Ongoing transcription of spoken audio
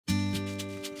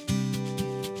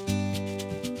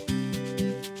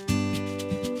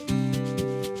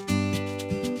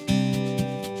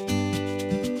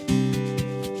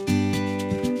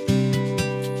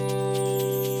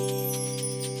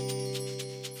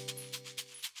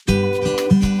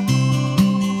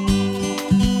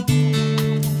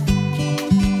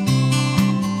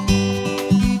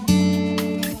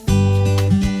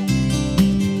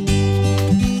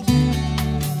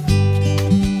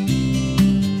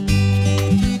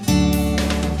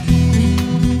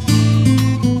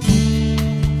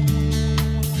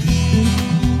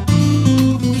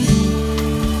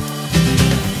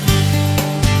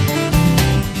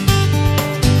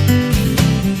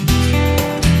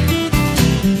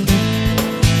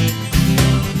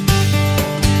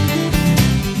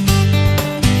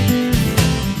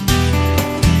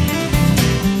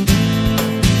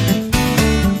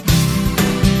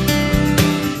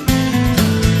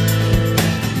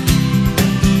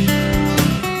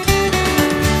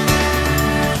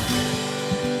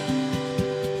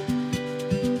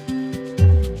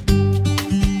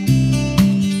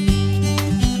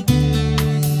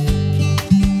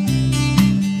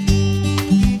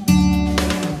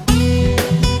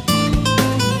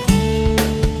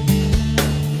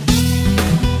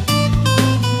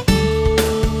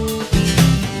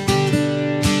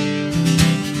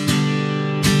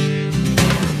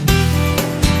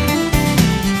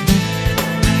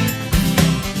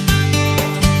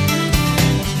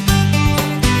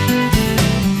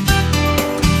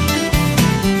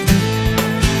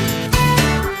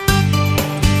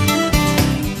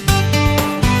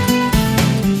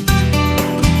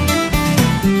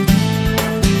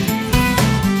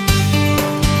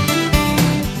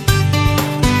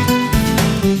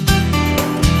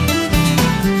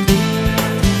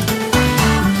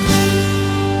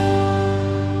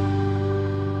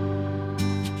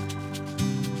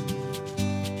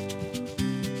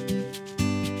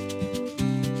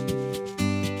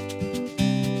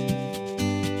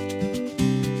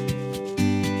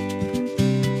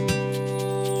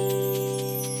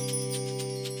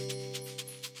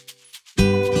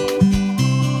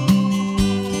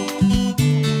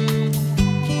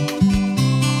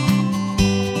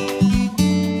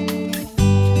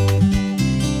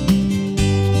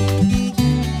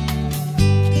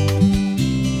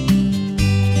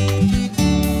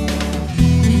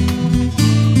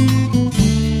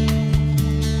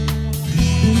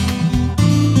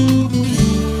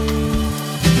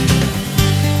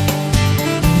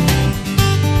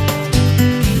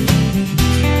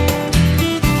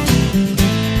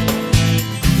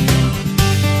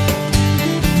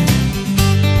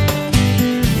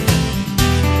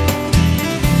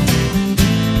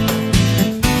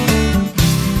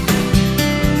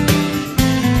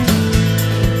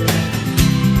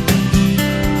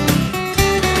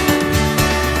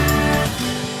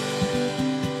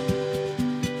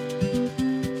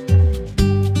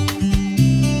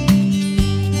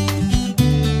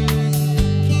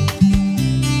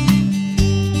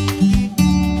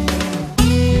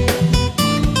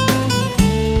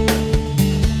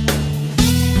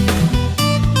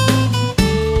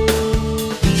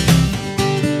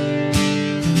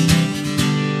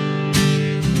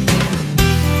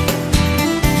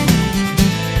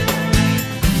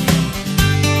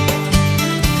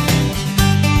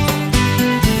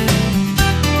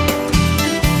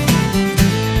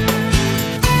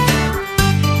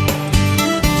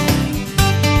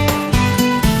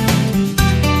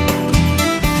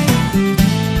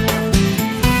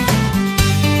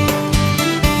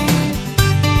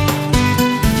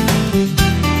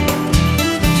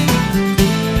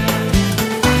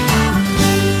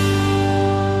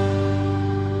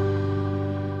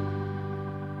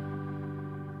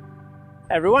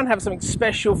Everyone, have something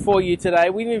special for you today.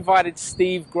 We've invited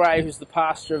Steve Gray, who's the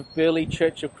pastor of Burleigh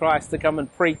Church of Christ, to come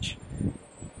and preach.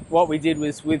 What we did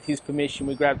was, with his permission,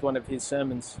 we grabbed one of his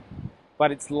sermons.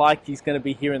 But it's like he's going to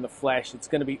be here in the flesh. It's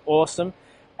going to be awesome.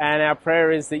 And our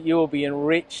prayer is that you will be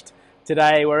enriched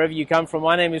today, wherever you come from.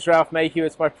 My name is Ralph Mayhew.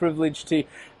 It's my privilege to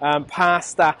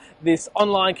pastor this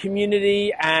online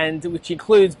community, and which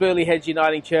includes Burleigh Hedge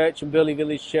Uniting Church and Burleigh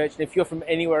Village Church. And if you're from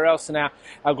anywhere else in our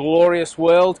glorious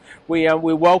world, we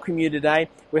welcome you today.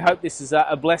 We hope this is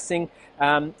a blessing.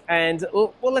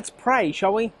 Well, let's pray,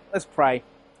 shall we? Let's pray.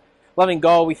 Loving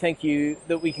God, we thank you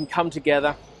that we can come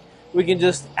together. We can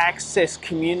just access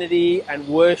community and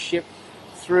worship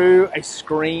through a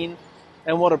screen.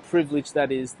 And what a privilege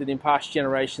that is, that in past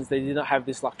generations they did not have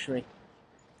this luxury.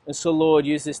 And so, Lord,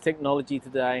 use this technology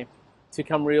today to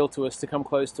come real to us, to come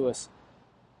close to us.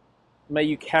 May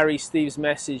you carry Steve's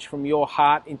message from your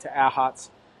heart into our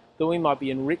hearts, that we might be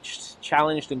enriched,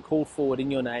 challenged, and called forward in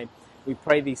your name. We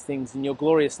pray these things in your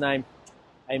glorious name.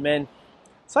 Amen.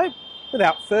 So,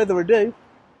 without further ado,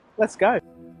 let's go.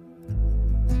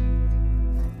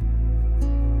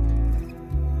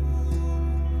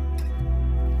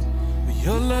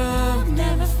 Your love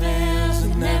never fails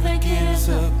and never gives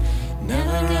up,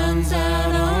 never runs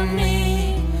out on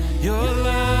me. Your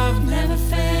love never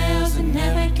fails and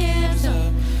never gives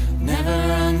up, never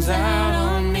runs out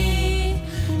on me.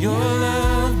 Your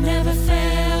love never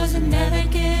fails and never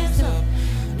gives up,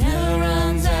 never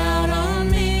runs out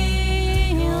on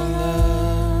me. Your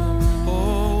love,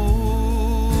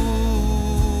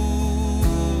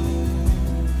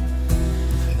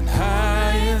 and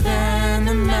higher than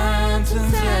the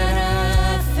mountains that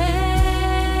I face,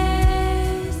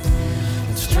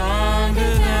 and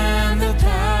stronger than the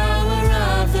power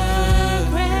of the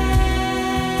grave.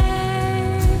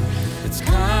 It's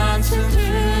constant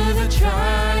through the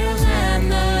trials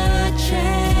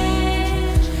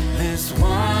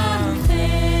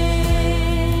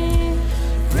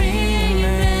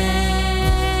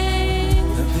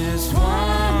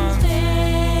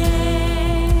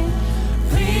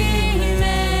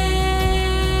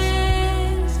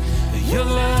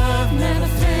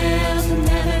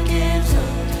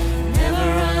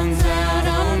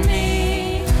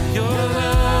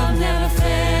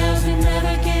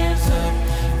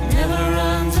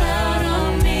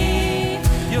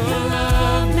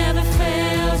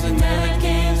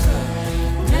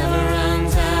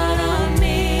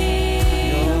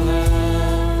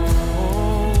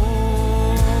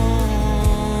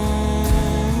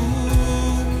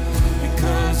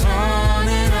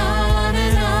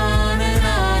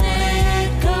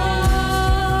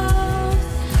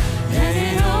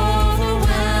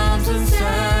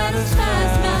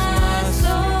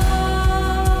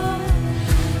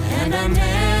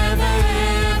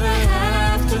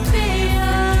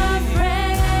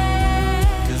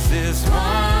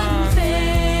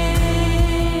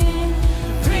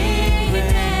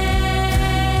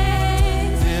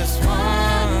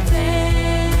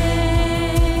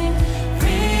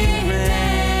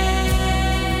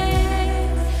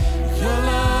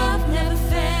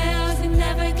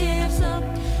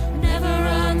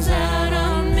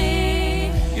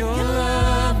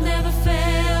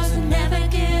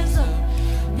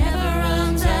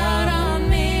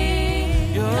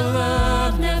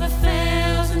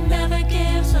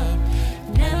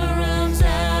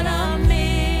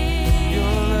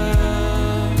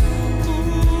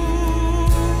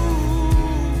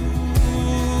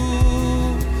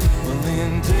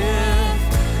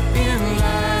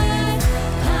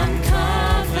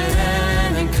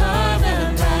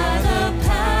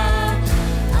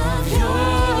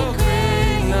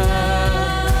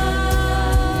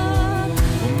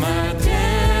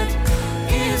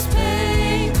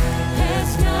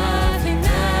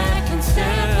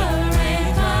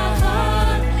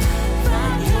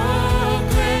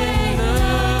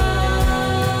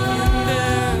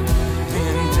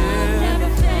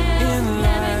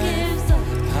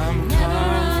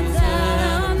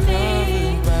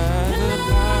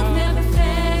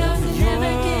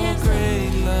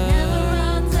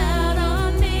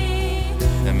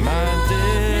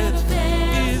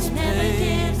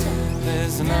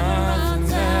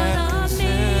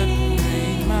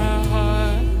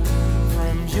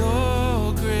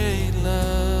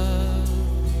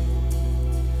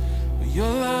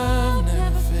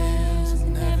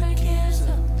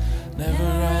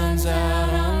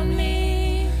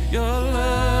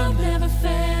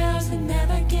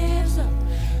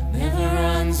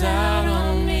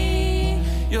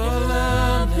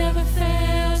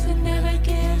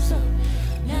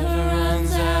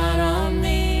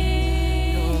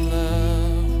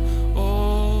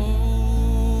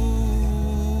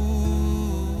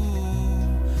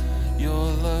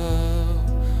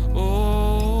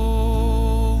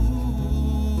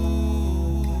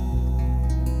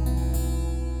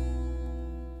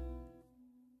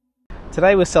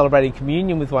Today we're celebrating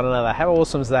communion with one another. How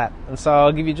awesome is that? And so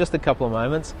I'll give you just a couple of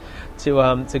moments to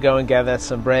go and gather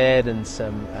some bread and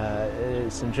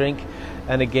some drink.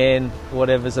 And again,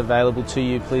 whatever's available to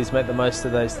you, please make the most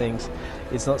of those things.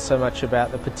 It's not so much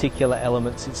about the particular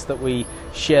elements, it's that we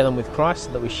share them with Christ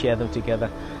and that we share them together.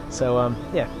 So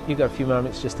yeah, you've got a few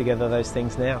moments just to gather those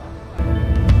things now.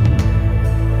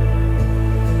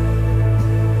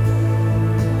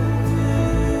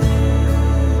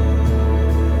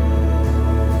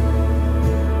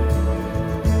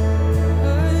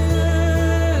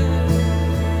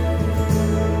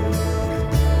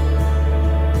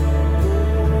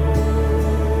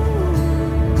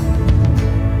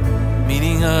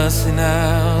 Us in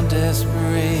our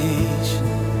desperation,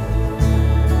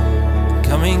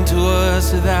 coming to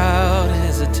us without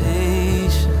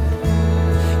hesitation.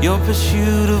 Your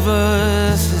pursuit of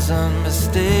us is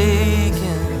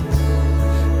unmistaken,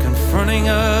 confronting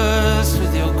us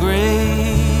with your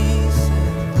grace,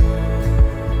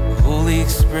 holy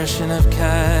expression of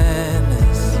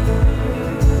kindness,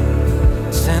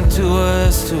 sent to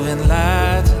us to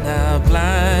enlighten our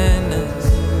blindness,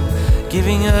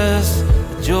 giving us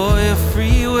joy of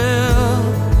free will,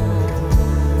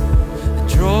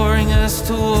 drawing us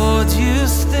towards you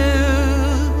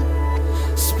still.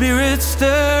 Spirit,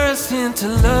 stir us into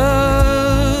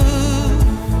love,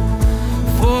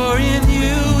 for in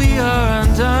you we are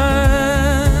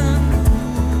undone.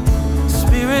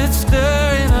 Spirit,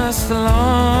 stir in us the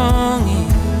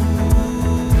longing,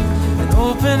 and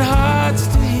open hearts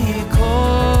to hear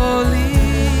calling.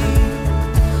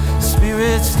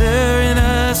 Spirit, stir in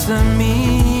us the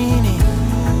meaning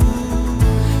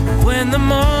when the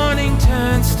morning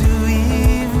turns to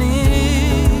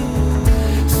evening.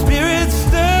 Spirit,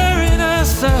 stir in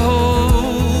us a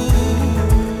hope,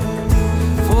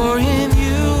 for in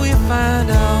you we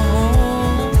find our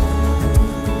home.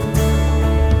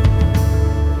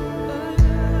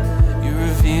 You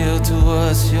reveal to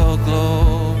us your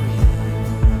glory,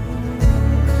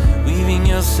 weaving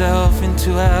yourself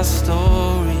into our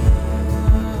story,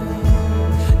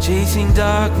 chasing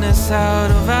darkness out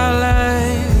of our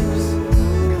lives,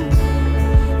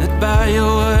 that by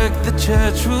your work the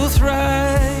church will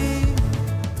thrive.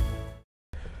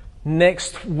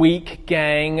 Next week,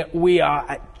 gang, we are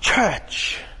at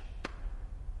church.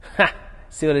 Ha!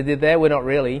 See what I did there? We're not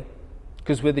really,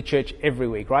 because we're the church every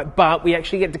week, right? But we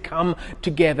actually get to come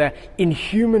together in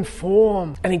human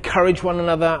form and encourage one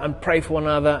another and pray for one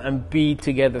another and be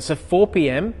together. So 4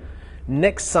 p.m.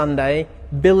 next Sunday,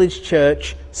 Village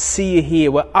Church, see you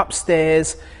here. We're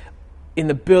upstairs in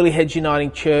the Burleigh Heads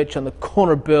Uniting Church on the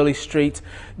corner of Burleigh Street.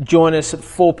 Join us at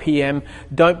 4 p.m.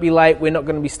 Don't be late. We're not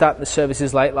going to be starting the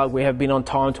services late like we have been on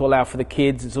time to allow for the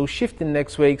kids. It's all shifting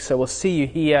next week, so we'll see you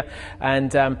here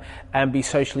and be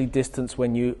socially distanced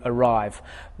when you arrive.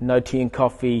 No tea and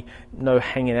coffee, no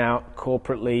hanging out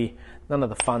corporately, none of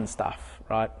the fun stuff,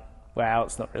 right? Wow,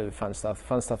 it's not really the fun stuff. The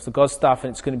fun stuff's the God stuff,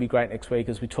 and it's going to be great next week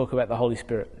as we talk about the Holy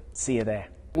Spirit. See you there.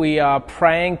 We are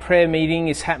praying. Prayer meeting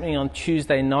is happening on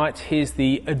Tuesday night. Here's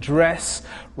the address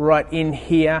right in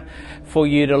here for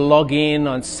you to log in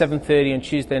on 7:30 on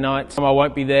Tuesday night. I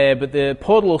won't be there, but the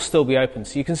portal will still be open,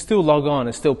 so you can still log on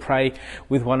and still pray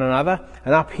with one another.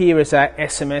 And up here is our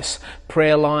SMS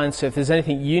prayer line, so if there's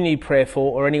anything you need prayer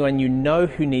for or anyone you know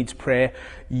who needs prayer,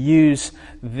 use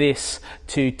this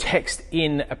to text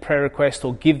in a prayer request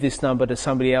or give this number to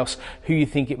somebody else who you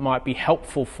think it might be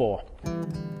helpful for.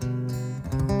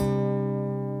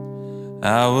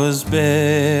 I was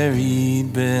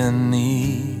buried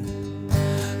beneath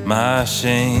my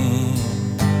shame.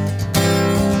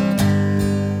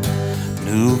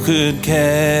 Who could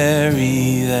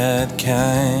carry that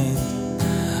kind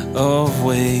of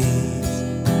weight?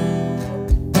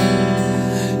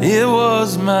 It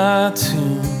was my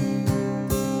tomb,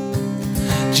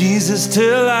 Jesus,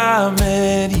 till I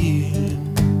met you.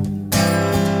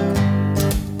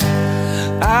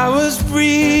 I was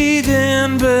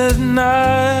breathing but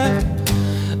not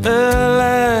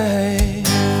alive,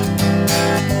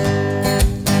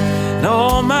 and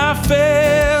all my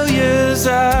failures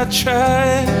I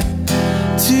tried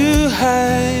to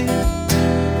hide.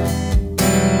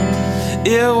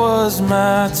 It was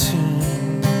my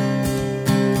tomb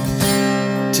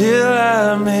till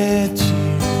I met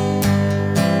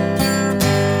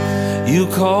you. You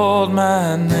called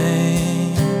my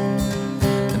name,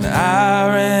 and I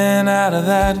ran out of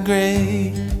that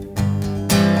grave,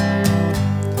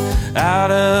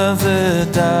 out of the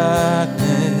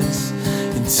darkness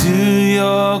into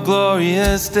your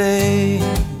glorious day.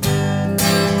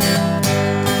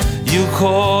 You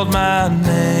called my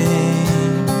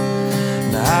name,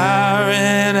 and I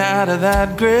ran out out of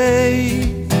that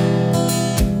grave,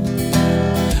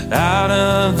 out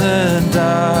of the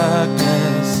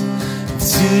darkness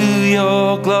to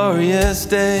your glorious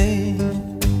day.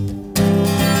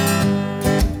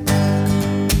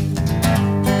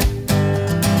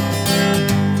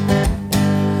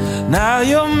 Now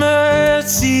your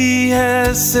mercy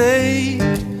has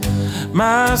saved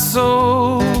my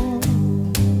soul.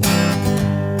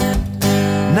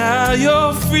 Now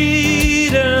your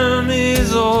freedom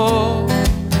is all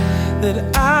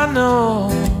that I know.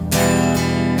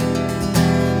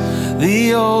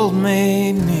 The old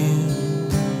made new.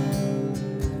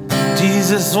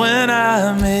 Jesus, when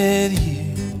I met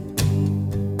you,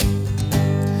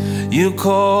 you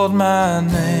called my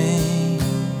name.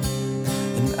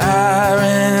 I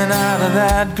ran out of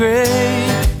that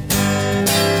grave,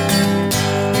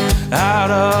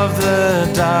 out of the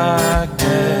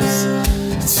darkness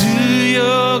to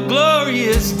your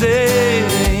glorious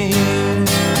day.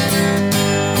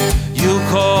 You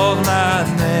called my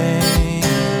name.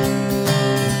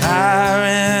 I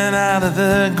ran out of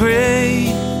the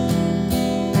grave,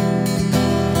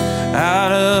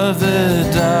 out of the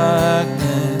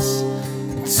darkness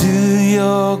to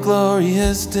your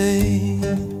glorious day.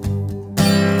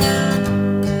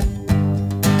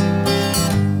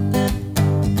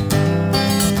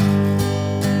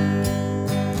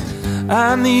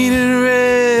 I needed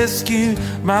rescue,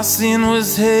 my sin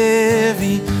was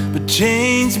heavy, but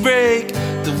chains break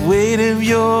the weight of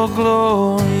your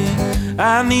glory.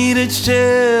 I needed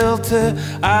shelter,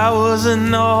 I was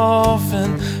an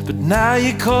orphan, but now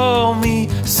you call me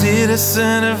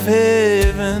citizen of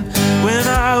heaven. When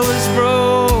I was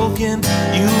broken,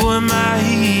 you were my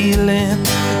healing.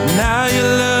 Now your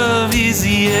love is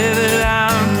the air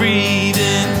that I'm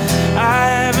breathing. I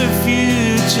have a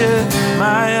future,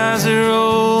 my eyes are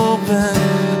open.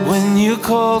 When you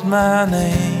called my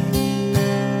name,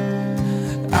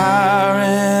 I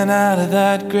ran out of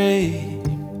that grave,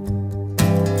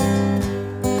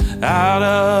 out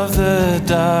of the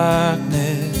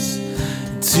darkness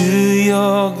to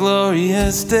your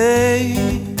glorious day.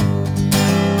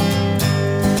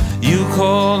 You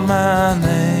called my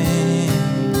name,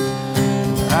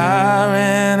 I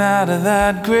ran out of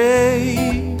that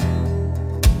grave,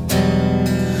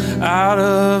 out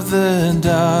of the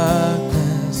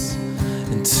darkness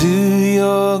into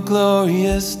your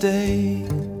glorious day.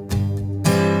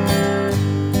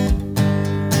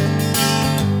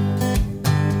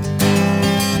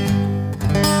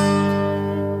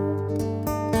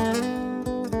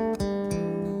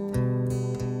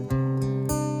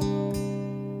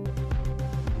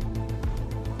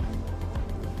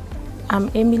 I'm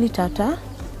Emily Tata.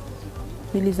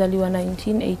 Nilizaliwa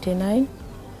 1989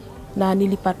 na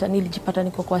nilijipata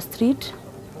niko kwa street.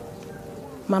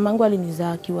 Mamangu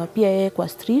alinizaa akiwa pia yeye kwa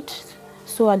street,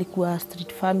 so alikuwa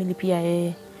street family pia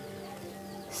yeye.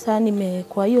 Sasa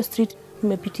kwa hiyo street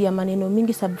nimepitia maneno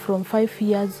mingi from 5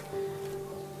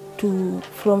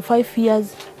 years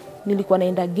nilikuwa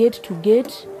naenda gate to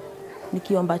gate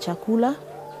nikiomba chakula.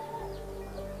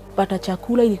 Kupata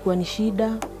chakula ilikuwa ni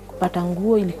shida, kupata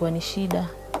nguo ilikuwa ni shida.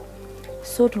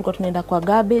 So tulikuwa tunaenda kwa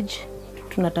garbage,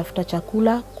 tunatafuta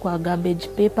chakula kwa garbage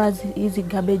papers, hizi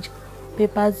garbage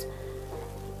papers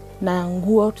na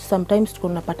nguo. Sometimes tulikuwa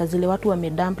tunapata zile watu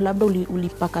wamedump, labda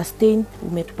ulipaka stain,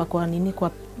 umetupakwa nini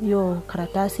kwa hiyo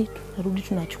karatasi, tunarudi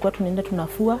tunachukua, tunaenda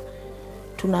tunafua,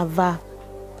 tunavaa.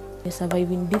 We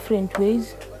survive in different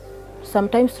ways.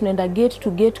 Sometimes tunaenda gate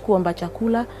to gate kuomba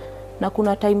chakula, na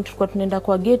kuna time tulikuwa tunaenda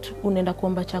kwa gate, unaenda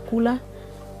kuomba chakula,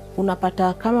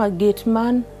 unapata kama gate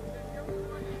man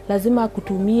lazima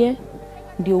akutumie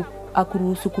ndio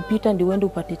akuruhusu kupita ndio uende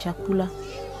upate chakula.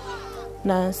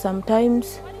 Na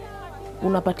sometimes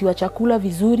unapatiwa chakula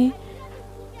vizuri,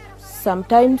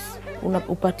 sometimes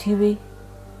upatiwe.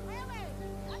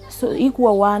 So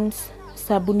ikuwa once,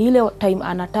 sababu ni ile time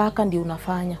anataka ndio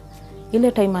unafanya.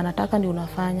 Ile time anataka ndio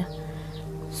unafanya.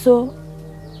 So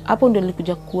hapo ndio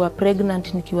nilikuja kuwa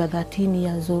pregnant nikiwa 13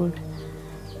 years old.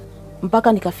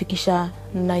 Mpaka nikafikisha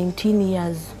 19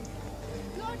 years.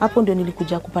 Hapo ndio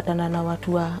nilikuja kupatana na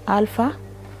watu wa Alpha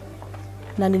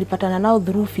na nilipatana nao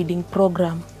through feeding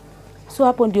program. So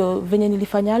hapo ndio venye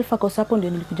nilifanya Alpha, kwa sababu ndio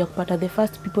nilikuja kupata the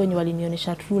first people wenye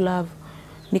walinionyesha true love.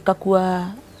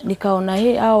 Nikaona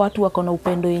hao watu wako na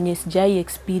upendo yenye sijai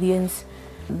experience.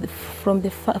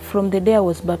 From the day I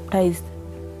was baptized,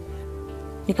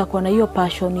 nikakuwa na hiyo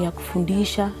passion ya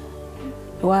kufundisha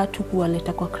watu,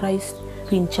 kuwaleta kwa Christ,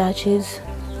 in churches,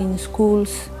 in schools,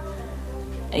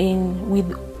 with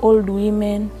old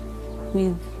women,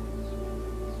 with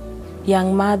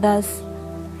young mothers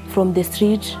from the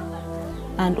street,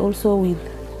 and also with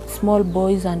small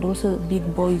boys and also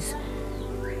big boys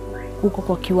huko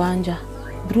kwa kiwanja.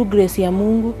 Through grace ya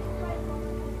Mungu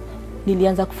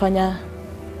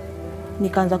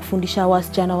nikaanza kufundisha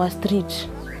wasichana wa street.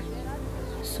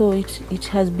 So it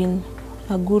has been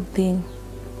a good thing.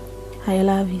 I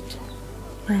love it.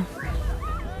 Yeah.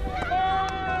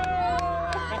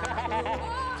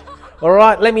 All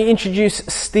right, let me introduce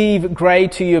Steve Gray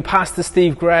to you. Pastor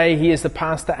Steve Gray, he is the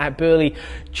pastor at Burleigh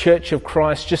Church of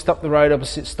Christ, just up the road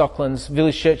opposite Stocklands.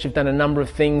 Village Church have done a number of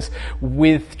things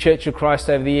with Church of Christ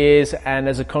over the years, and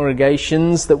as a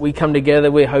congregations that we come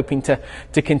together, we're hoping to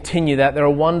continue that. They're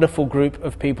a wonderful group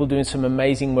of people doing some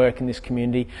amazing work in this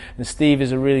community, and Steve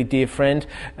is a really dear friend,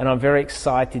 and I'm very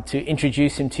excited to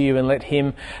introduce him to you and let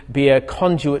him be a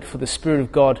conduit for the Spirit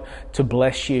of God to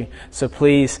bless you. So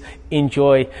please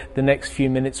enjoy the next few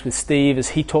minutes with Steve as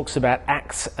he talks about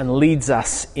Acts and leads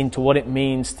us into what it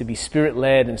means to be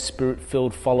Spirit-led and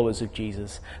Spirit-filled followers of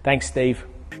Jesus. Thanks, Steve.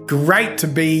 Great to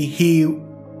be here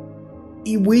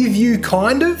with you,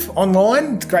 kind of,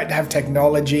 online. It's great to have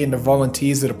technology and the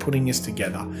volunteers that are putting this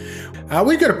together.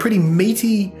 We've got a pretty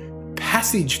meaty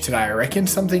passage today, I reckon,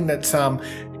 something that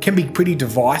can be pretty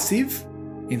divisive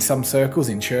in some circles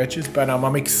in churches, but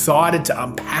I'm excited to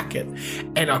unpack it,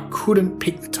 and I couldn't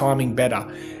pick the timing better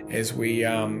as we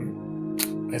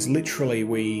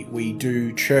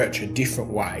do church a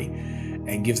different way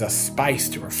and gives us space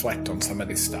to reflect on some of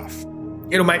this stuff.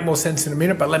 It'll make more sense in a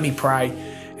minute, but let me pray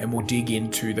and we'll dig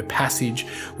into the passage,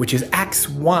 which is Acts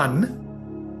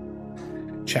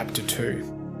 1, chapter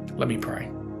 2. Let me pray.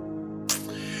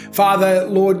 Father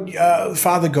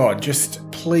God, just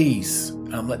please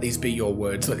let these be your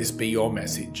words. Let this be your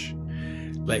message.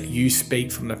 Let you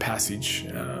speak from the passage,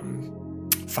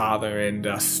 Father, and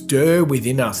stir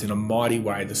within us in a mighty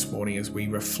way this morning as we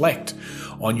reflect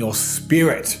on your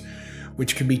Spirit,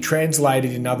 which can be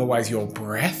translated in other ways, your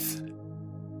breath,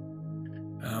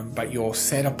 but your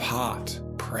set apart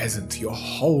presence, your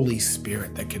Holy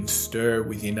Spirit that can stir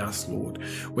within us, Lord,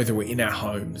 whether we're in our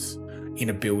homes, in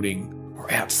a building, or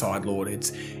outside, Lord.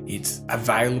 It's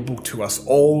available to us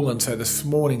all. And so this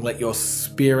morning, let your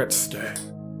Spirit stir.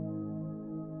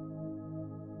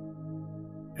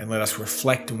 And let us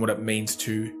reflect on what it means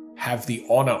to have the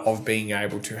honour of being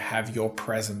able to have your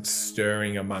presence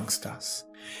stirring amongst us.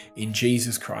 In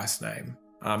Jesus Christ's name.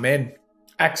 Amen.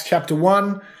 Acts chapter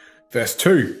 1, verse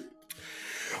 2.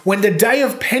 When the day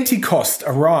of Pentecost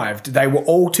arrived, they were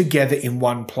all together in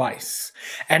one place.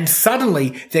 And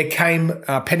suddenly there came,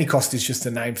 Pentecost is just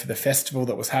a name for the festival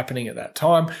that was happening at that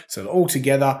time. So they're all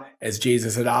together as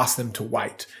Jesus had asked them to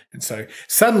wait. And so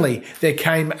suddenly there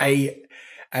came a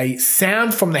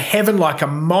sound from the heaven like a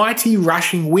mighty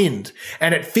rushing wind,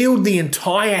 and it filled the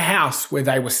entire house where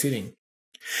they were sitting.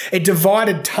 It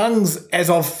divided tongues as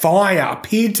of fire,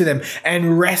 appeared to them,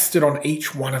 and rested on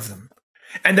each one of them.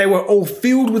 And they were all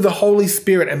filled with the Holy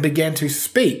Spirit and began to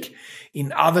speak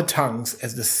in other tongues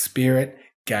as the Spirit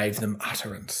gave them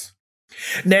utterance.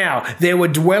 Now there were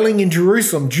dwelling in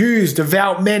Jerusalem Jews,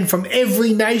 devout men from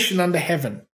every nation under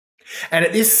heaven. And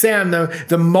at this sound,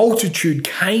 the multitude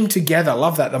came together.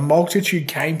 Love that. The multitude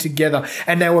came together,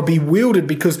 and they were bewildered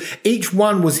because each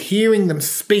one was hearing them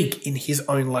speak in his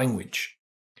own language.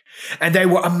 And they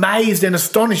were amazed and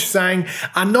astonished, saying,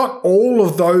 "Are not all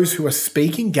of those who are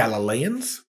speaking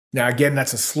Galileans?" Now, again,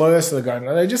 that's a slur, so they're going,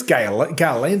 "Are they just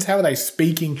Galileans? How are they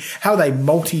speaking? How are they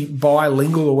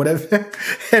multi-bilingual or whatever?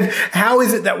 And how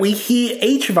is it that we hear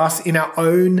each of us in our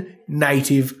own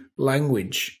native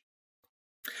language?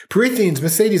 Parthians,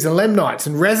 Medes, and Lamanites,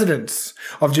 and residents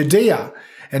of Judea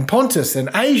and Pontus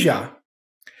and Asia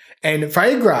and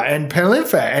Phrygia and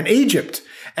Pamphylia and Egypt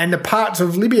and the parts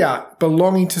of Libya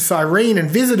belonging to Cyrene,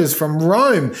 and visitors from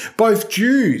Rome, both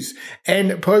Jews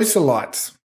and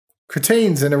proselytes,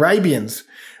 Cretans and Arabians."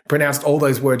 Pronounced all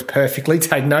those words perfectly,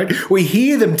 take note. "We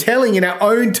hear them telling in our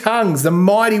own tongues the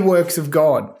mighty works of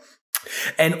God."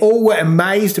 And all were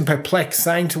amazed and perplexed,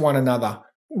 saying to one another,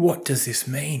 "What does this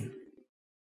mean?"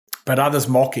 But others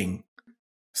mocking,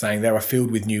 saying they were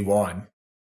filled with new wine.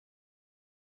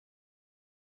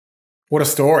 What a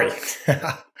story.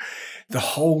 The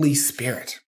Holy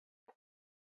Spirit.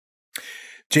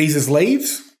 Jesus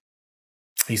leaves.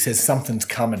 He says, something's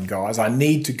coming, guys. I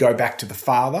need to go back to the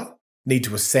Father, need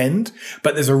to ascend.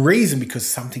 But there's a reason, because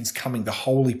something's coming. The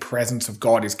holy presence of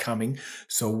God is coming.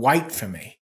 So wait for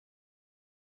me,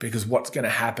 because what's going to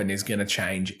happen is going to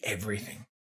change everything.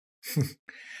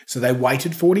 So they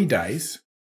waited 40 days.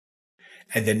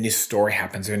 And then this story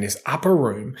happens. They're in this upper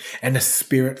room, and the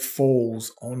Spirit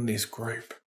falls on this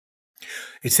group.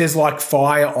 It says like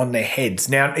fire on their heads.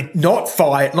 Now, not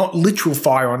fire, not literal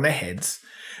fire on their heads,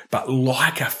 but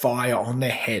like a fire on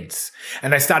their heads.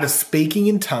 And they started speaking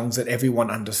in tongues that everyone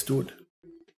understood.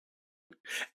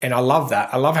 And I love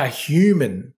that. I love how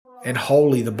human and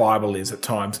holy the Bible is at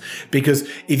times. Because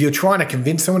if you're trying to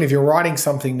convince someone, if you're writing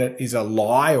something that is a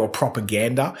lie or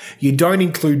propaganda, you don't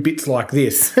include bits like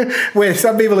this, where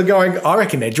some people are going, I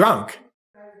reckon they're drunk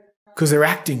because they're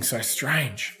acting so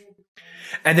strange.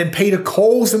 And then Peter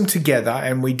calls them together,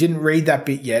 and we didn't read that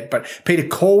bit yet, but Peter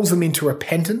calls them into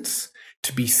repentance,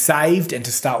 to be saved and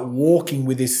to start walking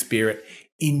with his Spirit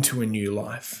into a new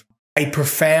life. A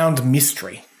profound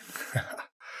mystery.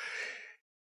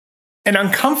 An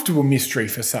uncomfortable mystery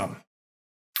for some.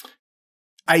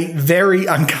 A very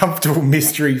uncomfortable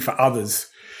mystery for others.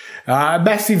 A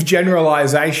massive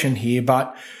generalization here,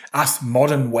 but us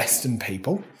modern Western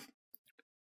people,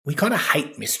 we kind of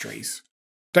hate mysteries.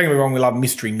 Don't get me wrong, we love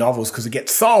mystery novels because it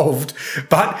gets solved,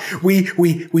 but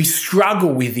we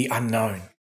struggle with the unknown.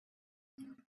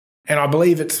 And I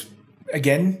believe it's,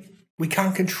 again, we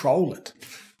can't control it.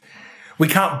 We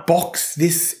can't box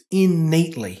this in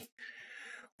neatly.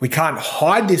 We can't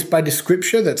hide this by the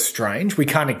scripture that's strange. We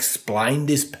can't explain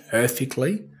this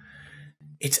perfectly.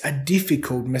 It's a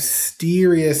difficult,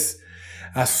 mysterious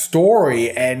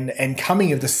story and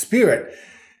coming of the Spirit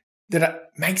that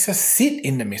makes us sit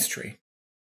in the mystery.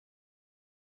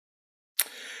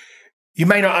 You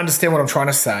may not understand what I'm trying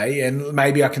to say, and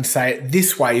maybe I can say it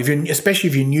this way, especially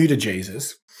if you're new to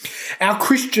Jesus. Our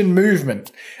Christian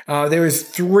movement, there is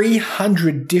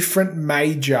 300 different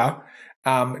major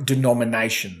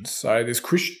denominations. So there's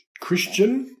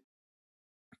Christian,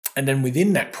 and then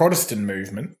within that Protestant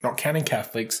movement, not counting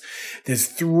Catholics, there's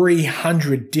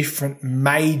 300 different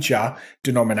major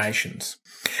denominations.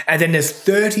 And then there's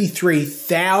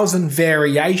 33,000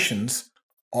 variations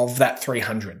of that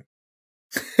 300.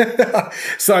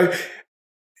 So,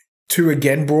 to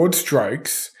again broad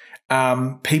strokes,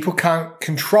 people can't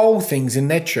control things in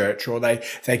their church, or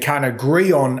they can't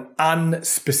agree on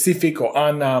unspecific or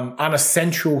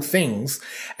unessential things.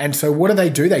 And so what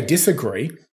do? They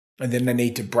disagree, and then they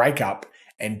need to break up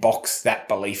and box that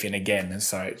belief in again. And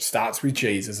so it starts with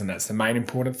Jesus, and that's the main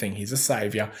important thing. He's a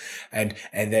savior. And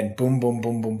then boom, boom,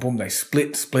 boom, boom, boom. They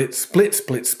split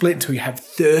until you have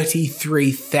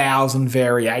 33,000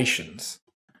 variations.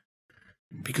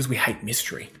 Because we hate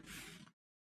mystery.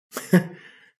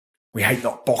 We hate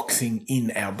not boxing in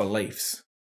our beliefs.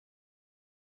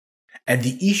 And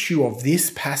the issue of this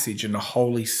passage and the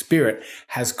Holy Spirit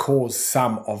has caused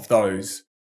some of those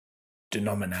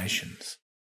denominations.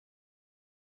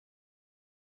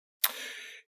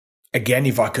 Again,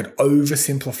 if I could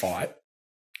oversimplify it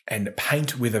and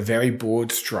paint with a very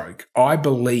broad stroke, I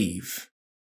believe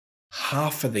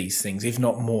half of these things, if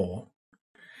not more,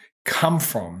 come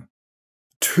from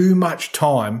too much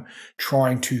time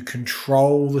trying to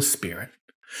control the Spirit,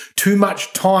 too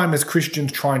much time as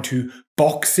Christians trying to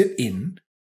box it in,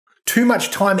 too much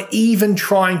time even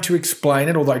trying to explain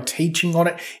it, although teaching on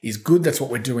it is good, that's what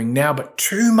we're doing now, but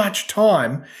too much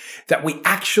time that we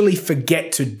actually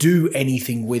forget to do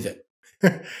anything with it.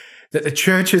 That the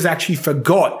church has actually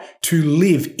forgot to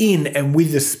live in and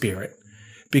with the Spirit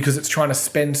because it's trying to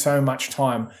spend so much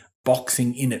time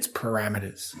boxing in its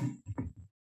parameters.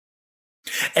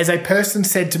 As a person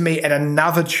said to me at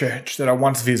another church that I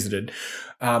once visited,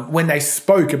 when they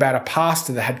spoke about a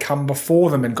pastor that had come before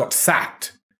them and got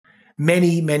sacked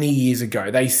many, many years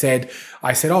ago, I said,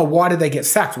 oh, why did they get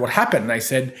sacked? What happened? And they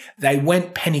said, they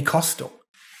went Pentecostal.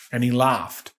 And he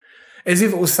laughed, as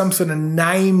if it was some sort of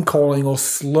name calling or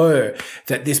slur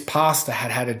that this pastor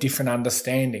had a different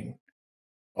understanding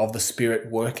of the Spirit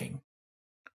working.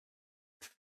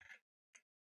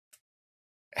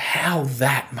 How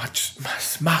that much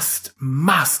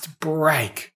must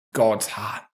break God's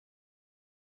heart.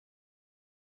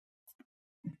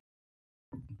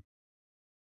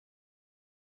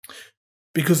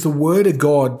 Because the Word of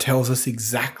God tells us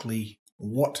exactly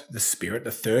what the Spirit,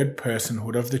 the third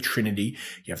personhood of the Trinity,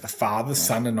 you have the Father,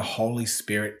 Son, and the Holy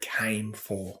Spirit, came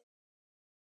for.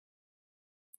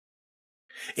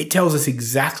 It tells us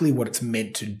exactly what it's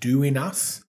meant to do in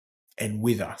us and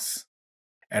with us.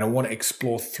 And I want to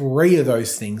explore 3 of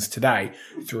those things today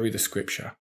through the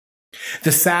scripture.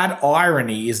 The sad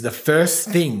irony is the first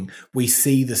thing we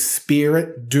see the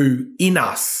Spirit do in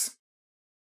us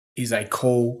is a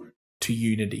call to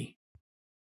unity.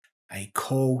 A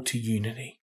call to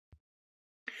unity.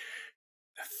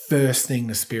 The first thing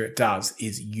the Spirit does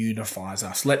is unifies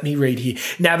us. Let me read here.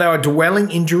 Now they were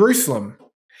dwelling in Jerusalem,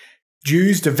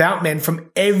 Jews, devout men from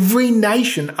every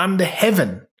nation under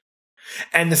heaven.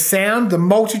 And the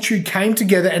multitude came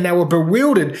together, and they were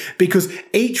bewildered because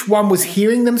each one was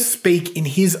hearing them speak in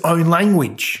his own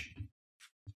language.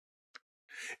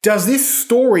 Does this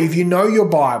story, if you know your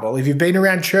Bible, if you've been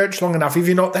around church long enough, if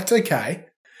you're not, that's okay.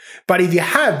 But if you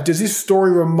have, does this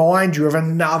story remind you of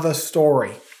another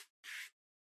story?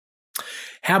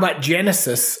 How about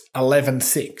Genesis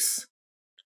 11:6?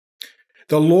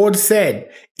 The Lord said,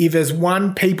 if as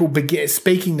one people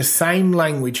speaking the same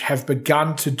language have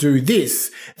begun to do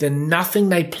this, then nothing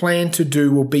they plan to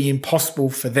do will be impossible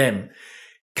for them.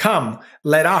 Come,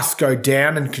 let us go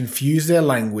down and confuse their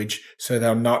language so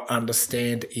they'll not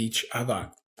understand each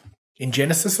other. In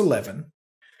Genesis 11,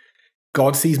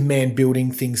 God sees man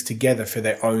building things together for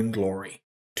their own glory,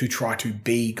 to try to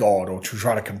be God or to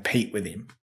try to compete with him.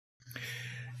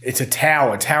 It's a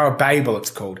Tower of Babel it's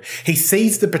called. He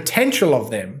sees the potential of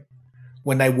them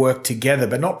when they work together,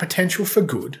 but not potential for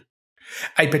good.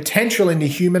 A potential in the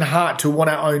human heart to want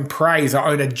our own praise, our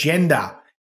own agenda.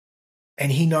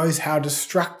 And he knows how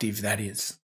destructive that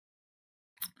is.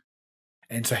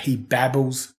 And so he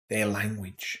babbles their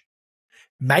language,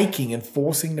 making and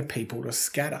forcing the people to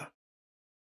scatter.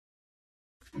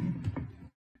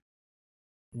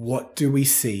 What do we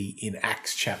see in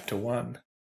Acts chapter 1?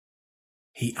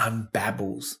 He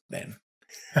unbabbles them.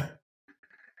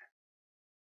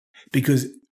 Because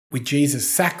with Jesus'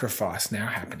 sacrifice now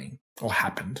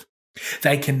happened,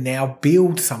 they can now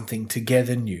build something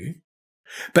together new,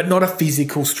 but not a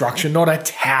physical structure, not a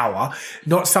tower,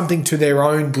 not something to their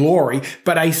own glory,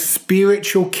 but a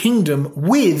spiritual kingdom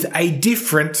with a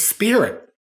different spirit.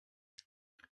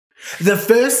 The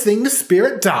first thing the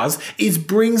Spirit does is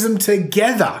brings them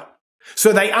together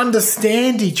so they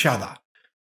understand each other.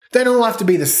 They don't all have to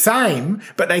be the same,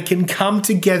 but they can come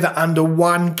together under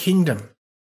one kingdom.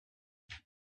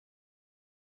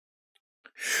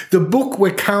 The book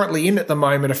we're currently in at the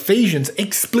moment, Ephesians,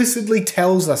 explicitly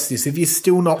tells us this, if you're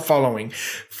still not following.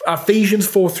 Ephesians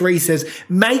 4:3 says,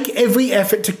 make every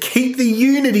effort to keep the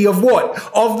unity of what?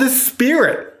 Of the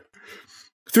Spirit.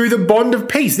 Through the bond of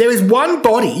peace. There is one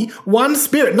body, one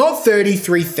Spirit, not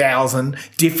 33,000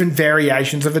 different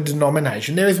variations of a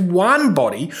denomination. There is one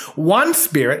body, one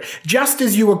Spirit, just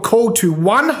as you were called to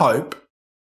one hope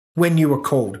when you were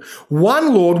called.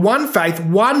 One Lord, one faith,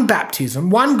 one baptism,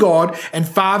 one God and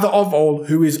Father of all,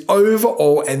 who is over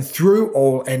all and through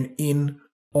all and in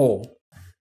all.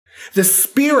 The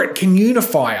Spirit can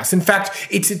unify us. In fact,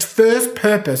 it's its first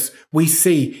purpose we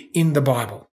see in the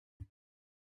Bible.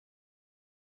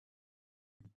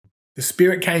 The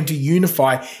Spirit came to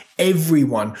unify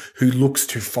everyone who looks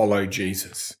to follow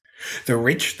Jesus. The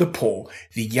rich, the poor,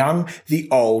 the young, the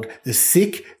old, the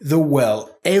sick, the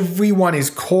well. Everyone is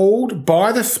called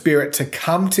by the Spirit to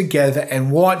come together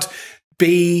and what?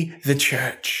 Be the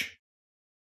church.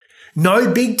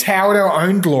 No big tower to our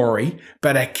own glory,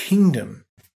 but a kingdom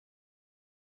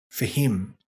for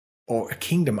him, or a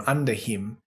kingdom under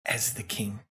him as the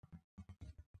king.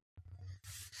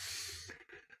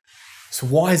 So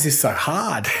why is this so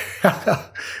hard?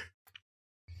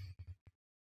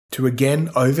 To again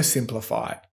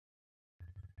oversimplify it.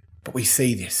 But we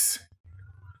see this.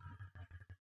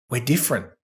 We're different.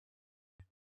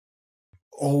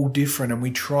 All different, and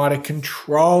we try to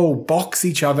control, box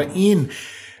each other in.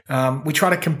 We try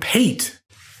to compete.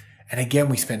 And again,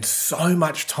 we spend so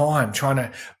much time trying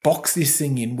to box this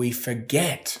thing in, we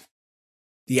forget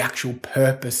the actual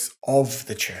purpose of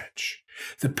the church,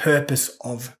 the purpose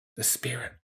of the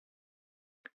Spirit.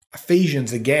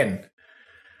 Ephesians, again,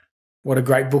 what a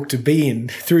great book to be in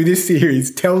through this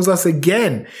series, tells us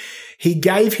again, he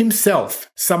gave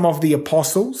himself some of the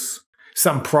apostles,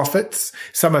 some prophets,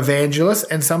 some evangelists,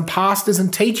 and some pastors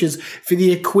and teachers for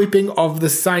the equipping of the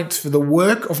saints, for the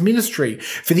work of ministry,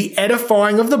 for the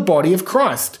edifying of the body of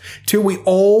Christ, till we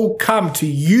all come to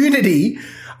unity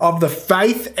of the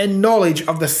faith and knowledge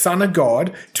of the Son of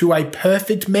God, to a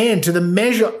perfect man, to the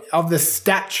measure of the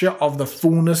stature of the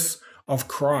fullness of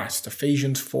Christ.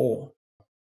 Ephesians 4.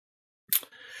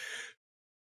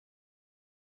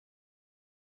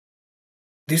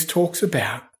 This talks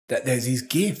about that there's these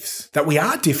gifts, that we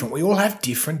are different. We all have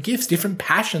different gifts, different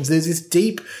passions. There's this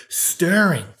deep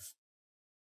stirring.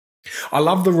 I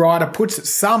love the writer puts it,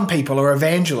 some people are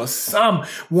evangelists. Some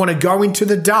want to go into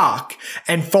the dark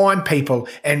and find people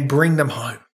and bring them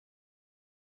home.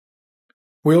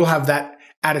 We all have that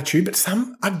attitude, but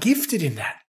some are gifted in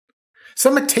that.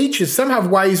 Some are teachers. Some have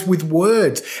ways with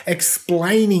words,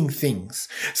 explaining things.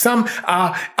 Some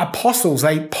are apostles.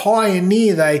 They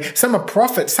pioneer. Some are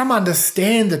prophets. Some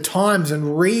understand the times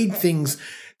and read things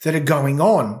that are going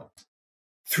on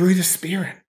through the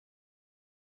Spirit.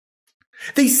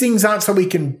 These things aren't so we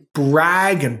can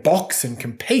brag and box and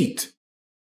compete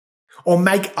or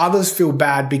make others feel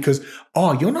bad because,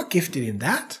 oh, you're not gifted in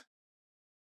that.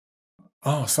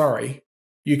 Oh, sorry.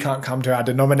 You can't come to our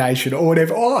denomination or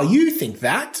whatever. Oh, you think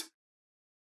that?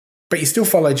 But you still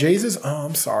follow Jesus? Oh,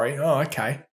 I'm sorry. Oh,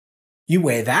 okay. You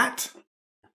wear that?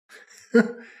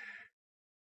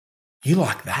 You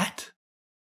like that?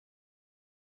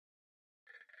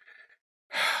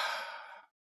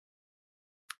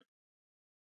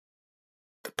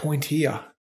 The point here,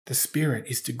 the Spirit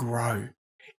is to grow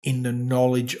in the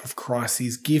knowledge of Christ.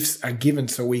 His gifts are given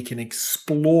so we can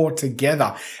explore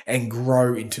together and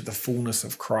grow into the fullness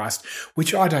of Christ,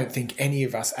 which I don't think any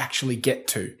of us actually get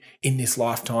to in this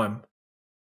lifetime.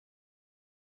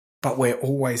 But we're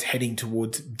always heading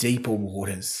towards deeper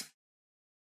waters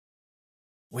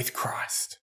with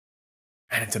Christ.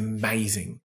 And it's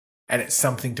amazing. And it's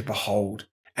something to behold.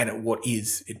 And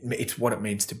it's what it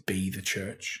means to be the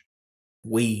church.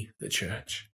 We, the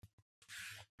church.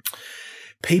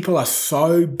 People are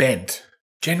so bent,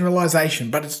 generalization,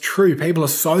 but it's true. People are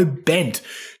so bent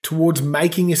towards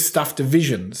making this stuff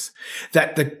divisions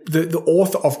that the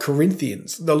author of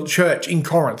Corinthians, the church in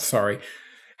Corinth,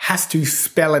 has to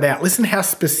spell it out. Listen how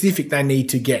specific they need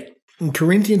to get. In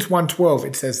Corinthians 1:12,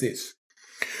 it says this.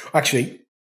 Actually,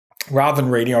 rather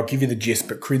than reading, I'll give you the gist,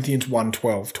 but Corinthians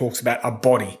 1:12 talks about a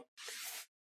body.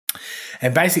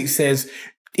 And basically says,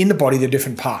 in the body, there are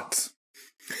different parts.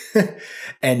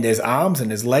 And there's arms and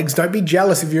there's legs. Don't be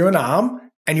jealous if you're an arm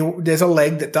and there's a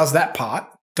leg that does that part.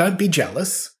 Don't be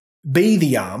jealous. Be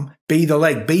the arm, be the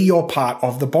leg, be your part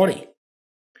of the body.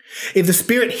 If the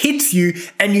Spirit hits you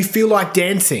and you feel like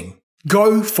dancing,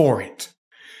 go for it.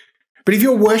 But if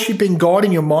you're worshipping God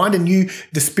in your mind and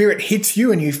the Spirit hits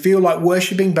you and you feel like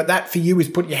worshipping, but that for you is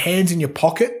put your hands in your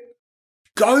pocket,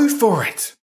 go for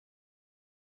it.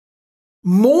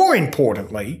 More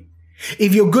importantly,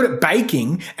 if you're good at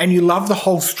baking and you love the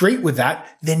whole street with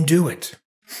that, then do it.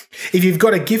 If you've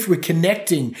got a gift with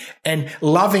connecting and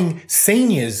loving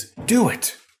seniors, do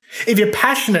it. If you're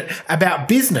passionate about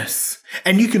business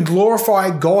and you can glorify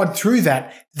God through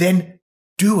that, then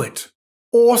do it.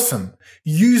 Awesome.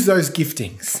 Use those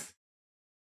giftings.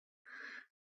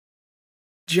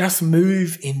 Just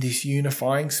move in this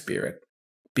unifying spirit.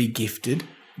 Be gifted,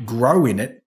 grow in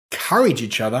it, encourage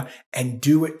each other, and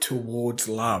do it towards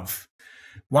love.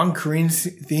 1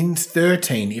 Corinthians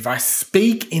 13, if I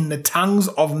speak in the tongues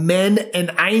of men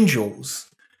and angels,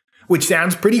 which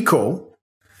sounds pretty cool,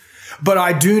 but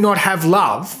I do not have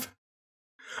love,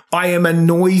 I am a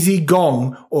noisy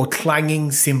gong or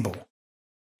clanging cymbal.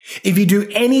 If you do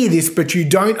any of this but you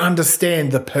don't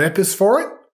understand the purpose for it,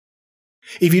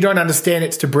 if you don't understand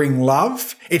it's to bring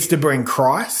love, it's to bring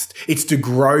Christ, it's to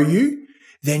grow you,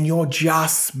 then you're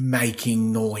just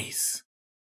making noise.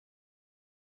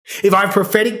 If I have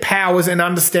prophetic powers and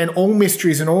understand all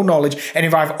mysteries and all knowledge, and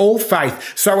if I have all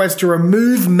faith so as to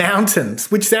remove mountains,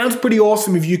 which sounds pretty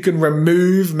awesome if you can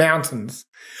remove mountains,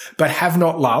 but have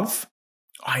not love,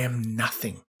 I am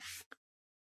nothing.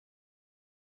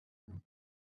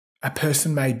 A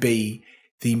person may be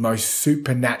the most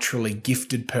supernaturally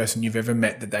gifted person you've ever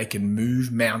met, that they can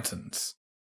move mountains,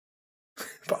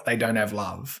 but they don't have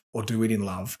love or do it in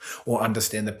love or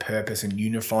understand the purpose and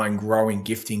unifying, growing,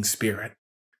 gifting spirit.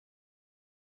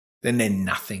 Then they're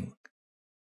nothing.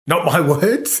 Not my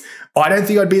words. I don't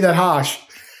think I'd be that harsh,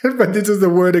 but this is the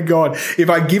word of God. If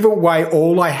I give away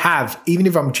all I have, even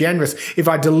if I'm generous, if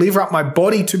I deliver up my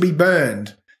body to be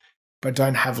burned, but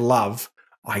don't have love,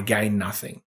 I gain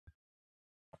nothing.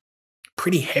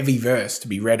 Pretty heavy verse to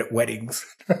be read at weddings.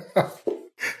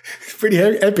 It's pretty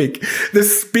epic. The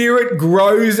Spirit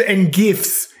grows and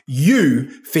gifts you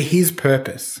for His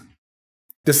purpose.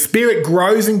 The Spirit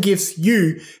grows and gifts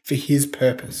you for His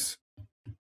purpose.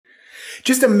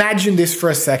 Just imagine this for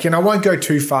a second. I won't go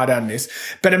too far down this,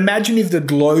 but imagine if the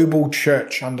global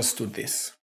church understood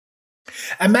this.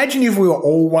 Imagine if we were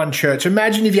all one church.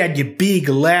 Imagine if you had your big,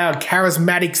 loud,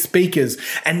 charismatic speakers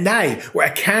and they were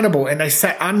accountable and they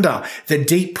sat under the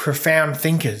deep, profound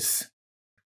thinkers.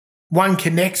 One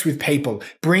connects with people,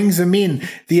 brings them in.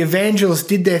 The evangelists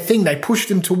did their thing. They pushed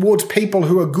them towards people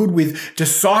who are good with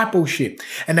discipleship,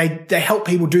 and they help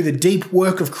people do the deep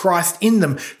work of Christ in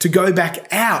them to go back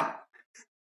out.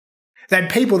 They had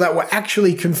people that were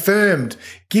actually confirmed,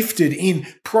 gifted in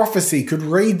prophecy, could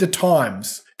read the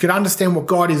times, could understand what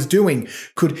God is doing,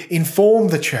 could inform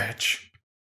the church.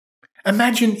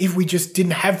 Imagine if we just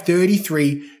didn't have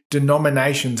 33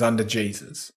 denominations under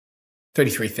Jesus,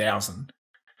 33,000.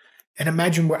 And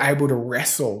imagine we're able to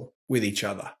wrestle with each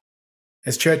other.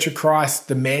 As Church of Christ,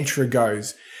 the mantra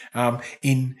goes,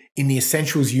 in the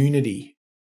essentials unity,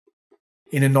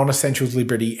 in a non-essentials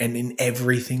liberty, and in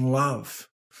everything love.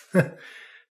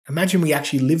 Imagine we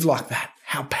actually live like that.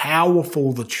 How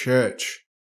powerful the church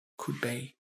could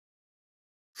be.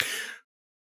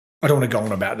 I don't want to go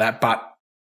on about that, but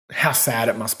how sad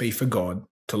it must be for God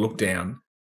to look down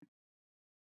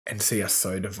and see us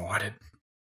so divided.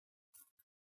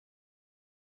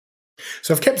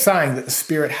 So I've kept saying that the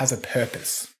Spirit has a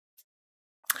purpose.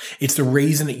 It's the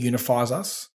reason it unifies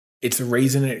us. It's the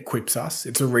reason it equips us.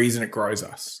 It's the reason it grows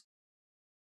us.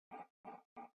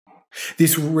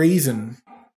 This reason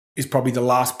is probably the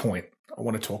last point I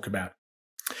want to talk about.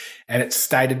 And it's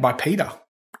stated by Peter,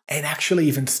 and actually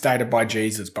even stated by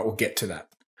Jesus, but we'll get to that.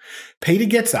 Peter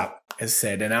gets up, as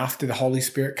said, and after the Holy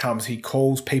Spirit comes, he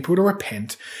calls people to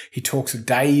repent. He talks of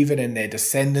David and their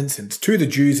descendants, and it's to the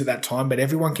Jews at that time, but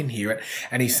everyone can hear it.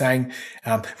 And he's saying,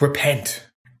 repent.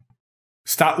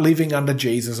 Start living under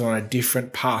Jesus on a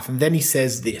different path. And then he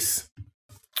says this.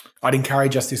 I'd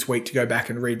encourage us this week to go back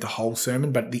and read the whole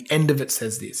sermon, but at the end of it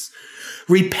says this.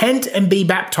 Repent and be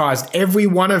baptized, every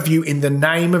one of you, in the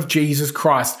name of Jesus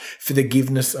Christ for the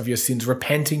forgiveness of your sins.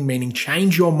 Repenting meaning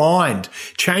change your mind,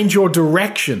 change your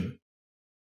direction.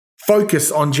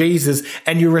 Focus on Jesus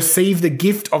and you receive the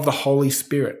gift of the Holy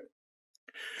Spirit.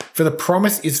 For the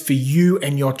promise is for you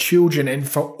and your children and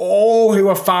for all who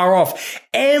are far off,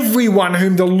 everyone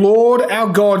whom the Lord our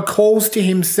God calls to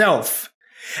himself.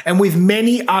 And with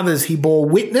many others he bore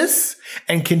witness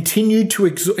and continued to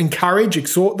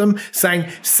exhort them, saying,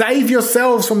 save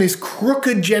yourselves from this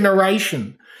crooked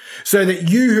generation. So that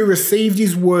you who received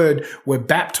his word were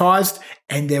baptized,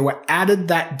 and there were added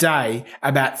that day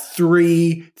about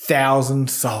 3,000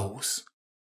 souls.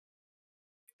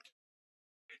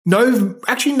 No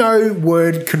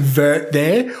word convert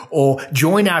there or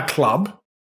join our club.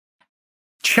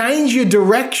 Change your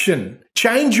direction,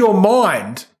 change your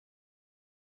mind,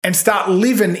 and start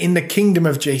living in the kingdom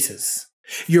of Jesus.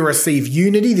 You receive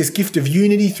unity, this gift of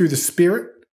unity through the Spirit.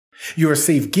 You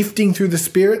receive gifting through the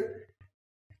Spirit,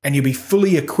 and you'll be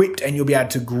fully equipped and you'll be able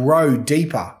to grow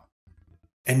deeper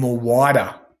and more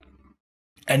wider.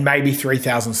 And maybe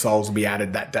 3,000 souls will be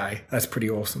added that day. That's pretty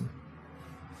awesome.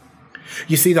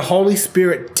 You see, the Holy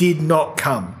Spirit did not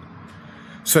come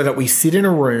so that we sit in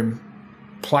a room,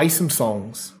 play some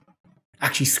songs,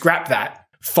 actually scrap that,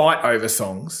 fight over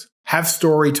songs, have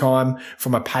story time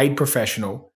from a paid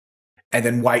professional, and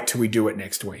then wait till we do it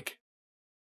next week.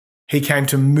 He came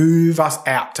to move us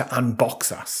out, to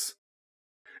unbox us,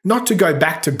 not to go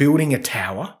back to building a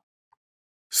tower.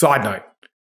 Side note,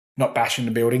 not bashing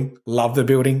the building, love the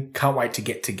building, can't wait to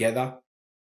get together.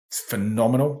 It's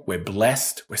phenomenal. We're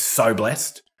blessed. We're so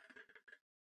blessed.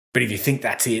 But if you think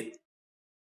that's it,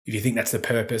 if you think that's the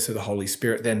purpose of the Holy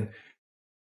Spirit, then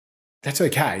that's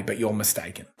okay, but you're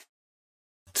mistaken.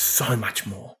 So much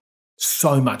more.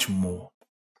 So much more.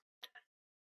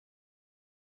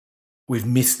 We've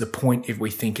missed the point if we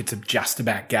think it's just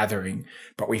about gathering,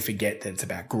 but we forget that it's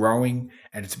about growing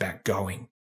and it's about going.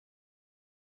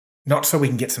 Not so we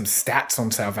can get some stats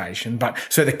on salvation, but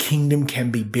so the kingdom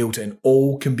can be built and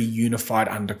all can be unified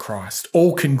under Christ.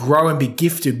 All can grow and be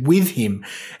gifted with him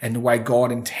and the way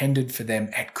God intended for them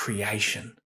at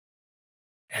creation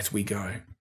as we go.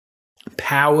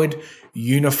 Empowered,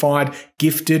 unified,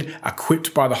 gifted,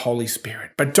 equipped by the Holy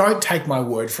Spirit. But don't take my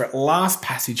word for it. Last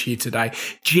passage here today,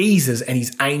 Jesus and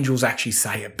his angels actually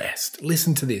say it best.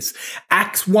 Listen to this.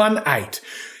 Acts 1:8.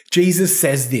 Jesus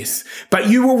says this, but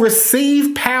you will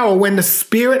receive power when the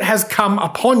Spirit has come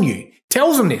upon you.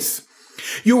 Tells them this.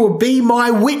 You will be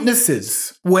my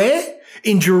witnesses. Where?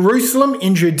 In Jerusalem,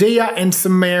 in Judea and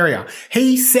Samaria.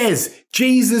 He says,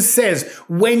 Jesus says,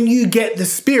 when you get the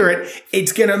Spirit,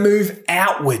 it's going to move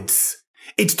outwards.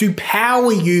 It's to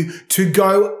power you to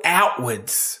go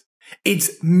outwards.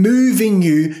 It's moving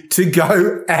you to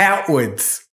go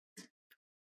outwards.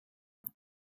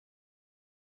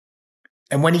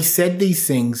 And when he said these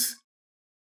things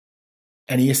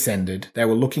and he ascended, they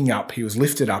were looking up, he was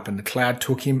lifted up, and the cloud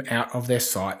took him out of their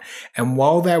sight. And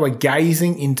while they were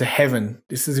gazing into heaven,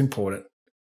 this is important,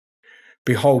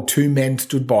 behold, two men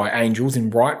stood by, angels in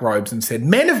bright robes, and said,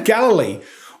 Men of Galilee,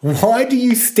 why do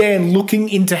you stand looking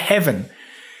into heaven?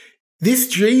 This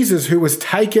Jesus who was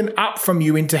taken up from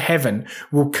you into heaven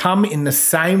will come in the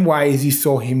same way as you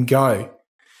saw him go.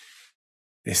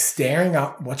 They're staring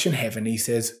up, watching heaven. He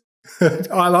says,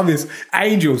 I love this.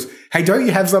 Angels, hey, don't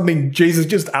you have something Jesus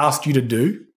just asked you to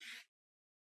do?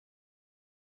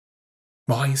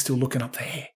 Why are you still looking up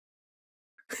there?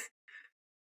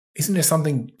 Isn't there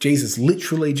something Jesus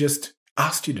literally just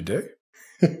asked you to do?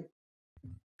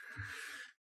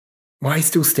 Why are you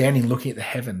still standing looking at the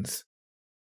heavens?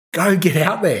 Go get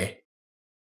out there.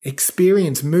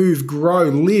 Experience, move, grow,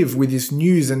 live with this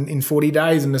news and in 40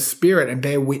 days in the Spirit and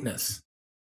bear witness.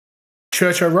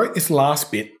 Church, I wrote this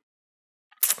last bit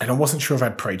and I wasn't sure if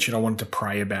I'd preach it. I wanted to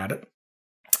pray about it.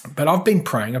 But I've been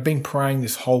praying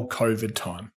this whole COVID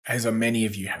time, as many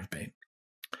of you have been.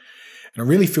 And I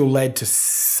really feel led to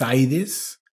say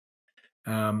this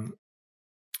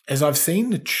as I've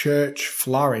seen the church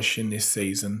flourish in this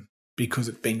season because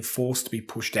it's been forced to be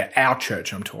pushed out. Our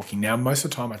church, I'm talking now. Most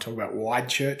of the time I talk about wide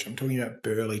church. I'm talking about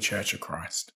Burleigh Church of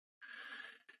Christ.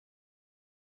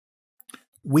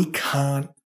 We can't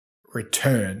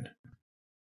return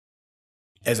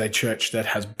as a church that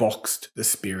has boxed the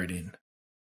Spirit in.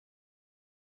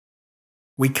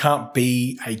 We can't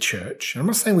be a church. I'm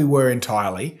not saying we were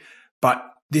entirely, but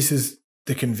this is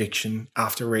the conviction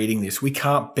after reading this. We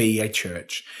can't be a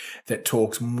church that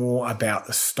talks more about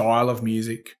the style of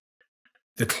music,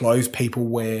 the clothes people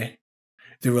wear,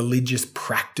 the religious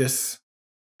practice,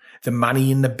 the money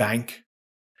in the bank,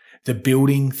 the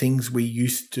building things we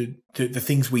used to, the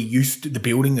things we used to, the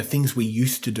building, the things we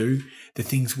used to do, the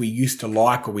things we used to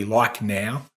like or we like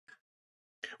now.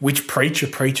 Which preacher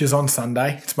preaches on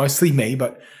Sunday? It's mostly me,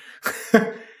 but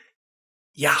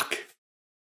yuck.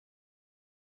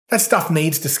 That stuff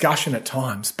needs discussion at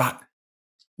times, but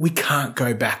we can't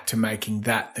go back to making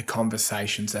that the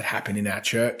conversations that happen in our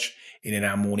church and in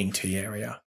our morning tea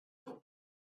area. Of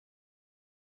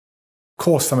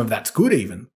course, some of that's good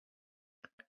even.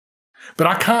 But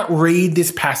I can't read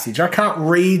this passage. I can't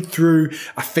read through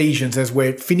Ephesians as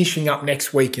we're finishing up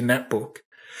next week in that book.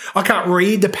 I can't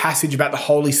read the passage about the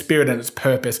Holy Spirit and its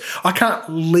purpose. I can't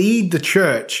lead the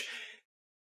church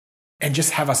and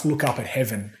just have us look up at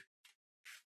heaven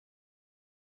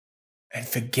and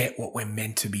forget what we're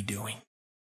meant to be doing.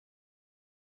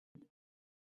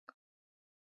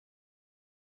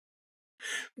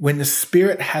 When the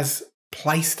Spirit has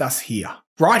placed us here,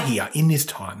 right here, in this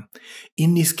time,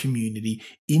 in this community,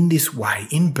 in this way,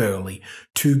 in Burleigh,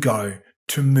 to go,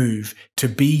 to move, to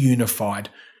be unified,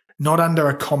 not under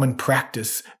a common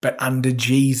practice, but under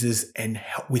Jesus and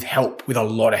with a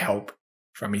lot of help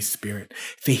from His Spirit,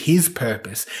 for His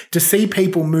purpose, to see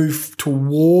people move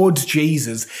towards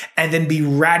Jesus and then be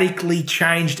radically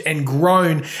changed and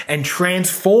grown and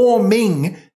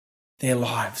transforming their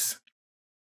lives.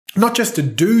 Not just to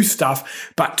do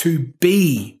stuff, but to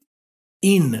be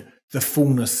in the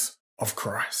fullness of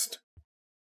Christ.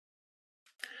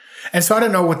 And so I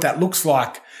don't know what that looks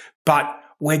like, but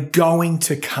we're going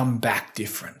to come back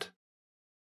different.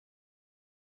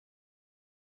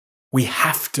 We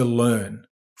have to learn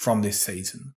from this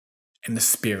season and the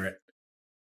Spirit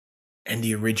and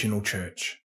the original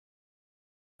church.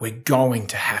 We're going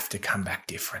to have to come back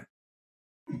different.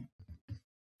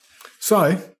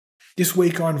 So, this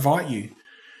week I invite you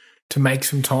to make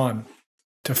some time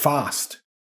to fast,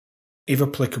 if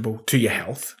applicable to your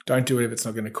health. Don't do it if it's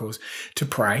not going to cause, to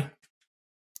pray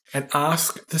and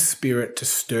ask the Spirit to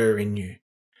stir in you,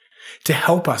 to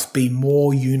help us be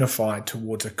more unified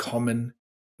towards a common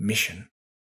mission,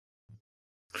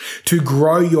 to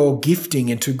grow your gifting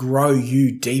and to grow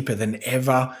you deeper than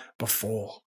ever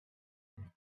before,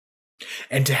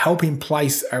 and to help Him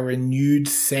place a renewed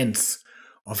sense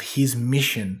of His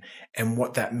mission and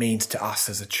what that means to us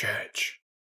as a church.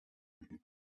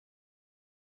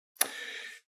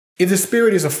 If the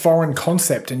Spirit is a foreign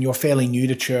concept and you're fairly new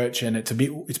to church and it's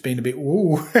been a bit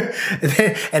woo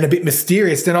and a bit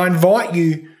mysterious, then I invite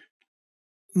you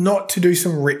not to do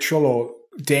some ritual or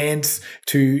dance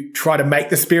to try to make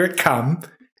the Spirit come.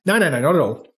 No, not at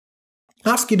all.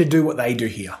 Ask you to do what they do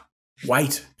here.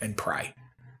 Wait and pray.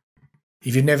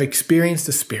 If you've never experienced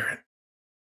the Spirit,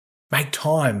 make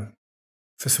time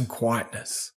for some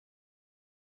quietness.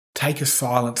 Take a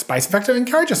silent space. In fact, I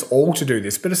encourage us all to do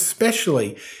this, but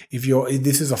especially if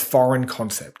this is a foreign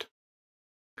concept.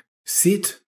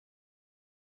 Sit,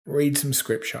 read some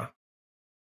scripture.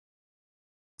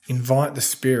 Invite the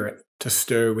Spirit to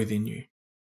stir within you.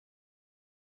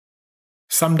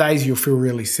 Some days you'll feel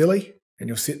really silly and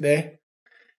you'll sit there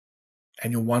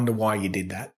and you'll wonder why you did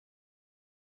that.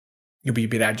 You'll be a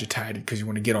bit agitated because you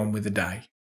want to get on with the day.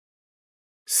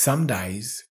 Some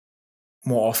days,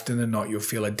 more often than not, you'll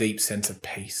feel a deep sense of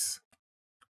peace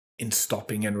in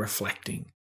stopping and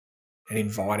reflecting and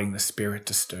inviting the Spirit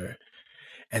to stir.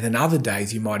 And then other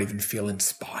days you might even feel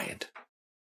inspired.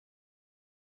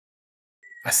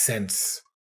 A sense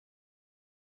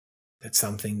that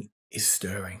something is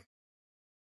stirring.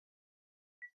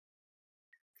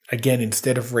 Again,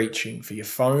 instead of reaching for your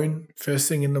phone first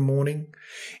thing in the morning,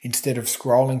 instead of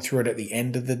scrolling through it at the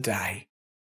end of the day,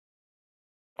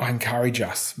 I encourage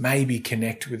us, maybe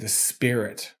connect with the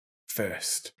Spirit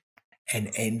first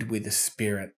and end with the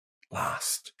Spirit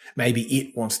last. Maybe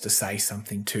it wants to say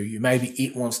something to you. Maybe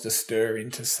it wants to stir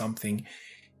into something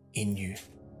in you.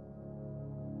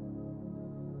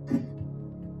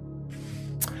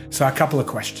 So a couple of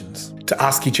questions to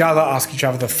ask each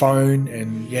other the phone,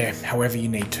 and however you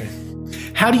need to.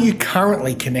 How do you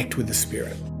currently connect with the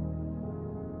Spirit?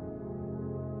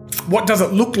 What does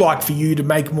it look like for you to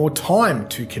make more time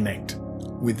to connect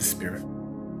with the Spirit?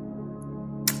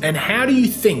 And how do you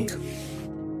think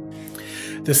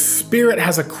the Spirit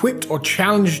has equipped or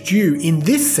challenged you in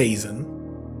this season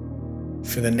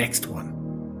for the next one?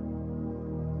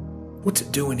 What's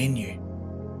it doing in you?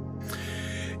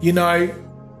 You know,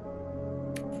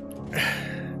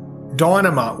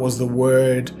 dynamite was the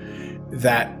word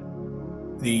that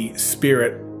the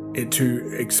Spirit,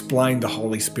 to explain the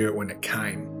Holy Spirit when it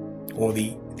came, or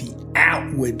the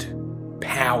outward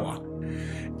power.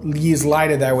 Years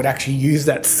later, they would actually use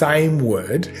that same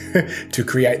word to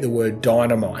create the word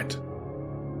dynamite.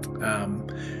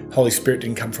 Holy Spirit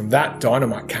didn't come from that.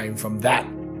 Dynamite came from that.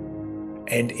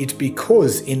 And it's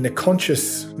because in the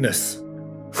consciousness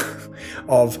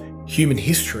of human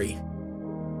history,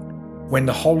 when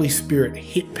the Holy Spirit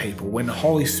hit people, when the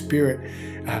Holy Spirit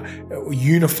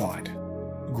unified,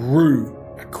 grew,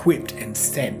 equipped and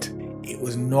sent, it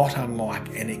was not unlike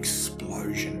an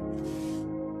explosion.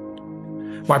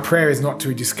 My prayer is not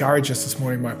to discourage us this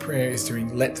morning. My prayer is to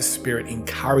let the Spirit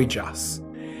encourage us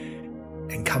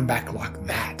and come back like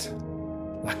that,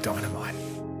 like dynamite.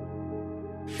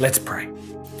 Let's pray.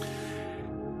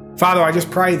 Father, I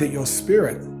just pray that your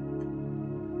Spirit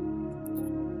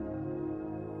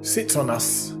sits on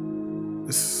us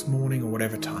this morning or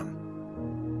whatever time.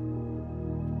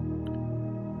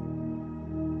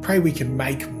 Pray we can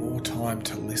make more time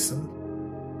to listen.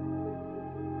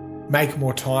 Make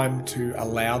more time to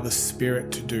allow the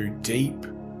Spirit to do deep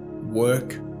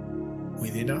work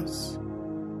within us.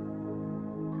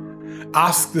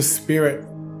 Ask the Spirit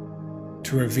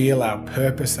to reveal our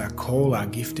purpose, our call, our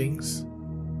giftings,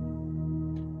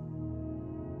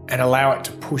 and allow it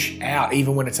to push out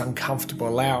even when it's uncomfortable.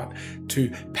 Allow it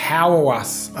to power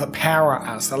us,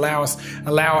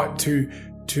 allow it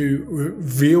to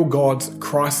reveal God's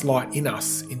Christ light in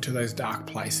us into those dark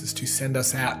places, to send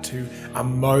us out, to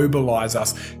immobilize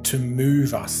us, to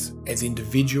move us as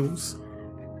individuals,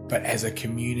 but as a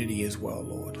community as well,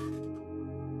 Lord.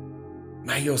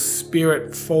 May your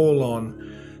Spirit fall on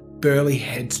Burleigh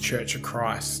Heads Church of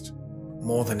Christ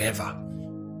more than ever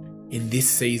in this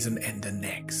season and the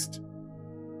next.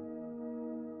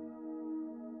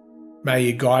 May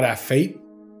you guide our feet,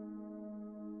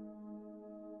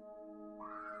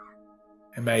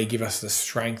 and may you give us the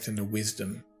strength and the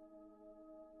wisdom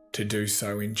to do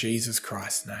so in Jesus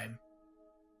Christ's name.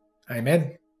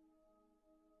 Amen.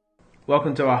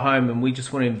 Welcome to our home, and we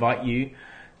just want to invite you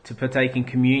to partake in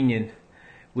communion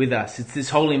with us. It's this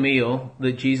holy meal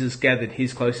that Jesus gathered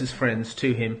his closest friends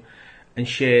to him and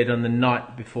shared on the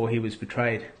night before he was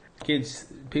betrayed. Kids,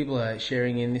 people are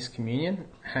sharing in this communion.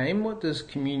 Haim, what does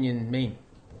communion mean?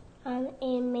 It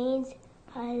means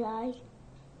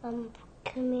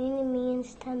communion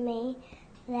means to me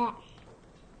that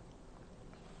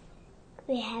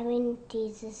we're having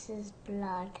Jesus'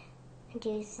 blood,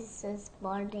 Jesus'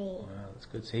 body. Wow, that's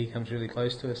good. So he comes really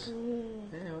close to us.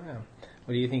 Yeah, wow.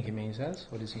 What do you think it means, Az?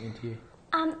 What does it mean to you?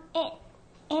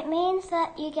 It means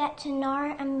that you get to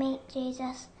know and meet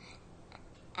Jesus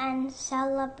and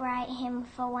celebrate him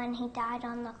for when he died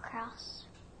on the cross.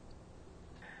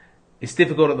 It's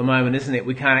difficult at the moment, isn't it?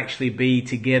 We can't actually be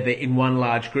together in one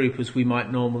large group as we might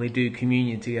normally do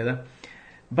communion together.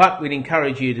 But we'd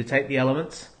encourage you to take the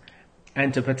elements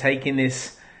and to partake in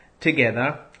this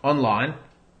together online,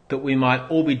 that we might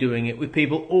all be doing it with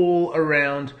people all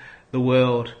around the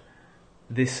world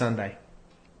this Sunday.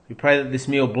 We pray that this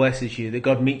meal blesses you, that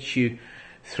God meets you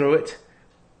through it,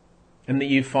 and that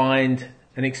you find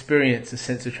and experience a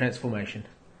sense of transformation.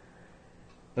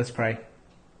 Let's pray.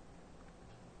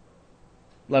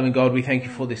 Loving God, we thank you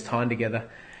for this time together.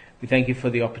 We thank you for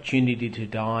the opportunity to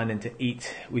dine and to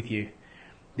eat with you,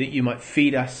 that you might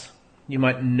feed us, you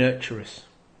might nurture us,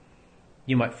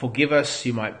 you might forgive us,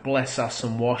 you might bless us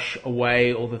and wash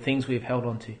away all the things we have held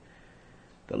on to.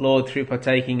 That, Lord, through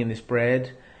partaking in this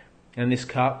bread and this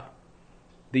cup,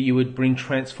 that you would bring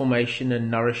transformation and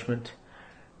nourishment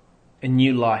and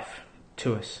new life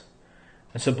to us.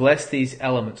 And so bless these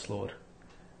elements, Lord.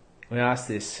 We ask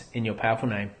this in your powerful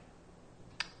name.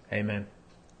 Amen.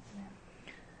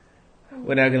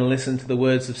 We're now going to listen to the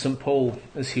words of St. Paul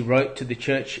as he wrote to the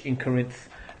church in Corinth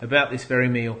about this very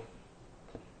meal.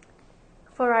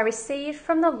 For I received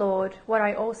from the Lord what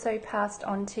I also passed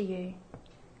on to you.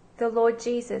 The Lord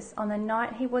Jesus, on the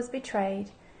night he was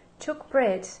betrayed, took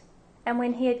bread, and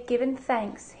when he had given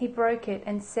thanks, he broke it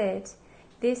and said,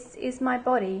 "This is my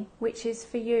body, which is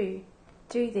for you.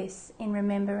 Do this in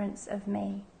remembrance of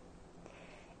me."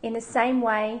 In the same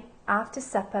way, after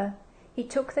supper, he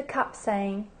took the cup,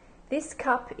 saying, "This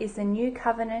cup is the new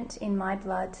covenant in my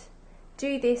blood.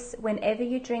 Do this whenever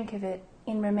you drink of it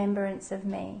in remembrance of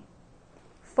me.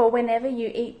 For whenever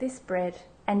you eat this bread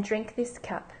and drink this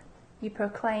cup, you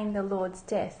proclaim the Lord's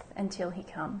death until he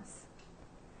comes."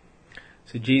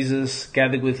 So Jesus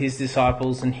gathered with his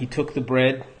disciples and he took the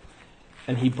bread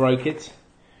and he broke it.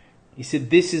 He said,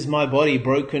 "This is my body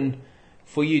broken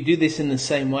for you. Do this in the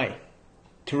same way,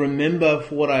 to remember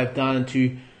for what I have done and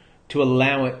to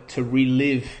allow it to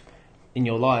relive in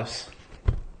your lives."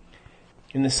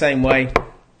 In the same way,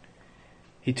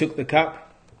 he took the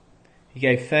cup, he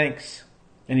gave thanks,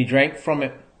 and he drank from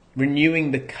it,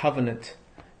 renewing the covenant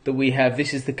that we have.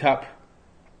 This is the cup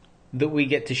that we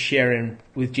get to share in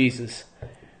with Jesus.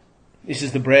 This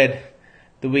is the bread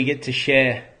that we get to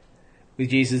share with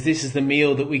Jesus. This is the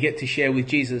meal that we get to share with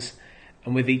Jesus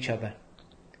and with each other.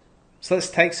 So let's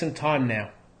take some time now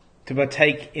to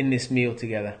partake in this meal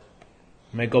together.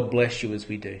 May God bless you as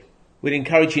we do. We'd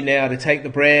encourage you now to take the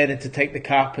bread and to take the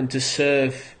cup and to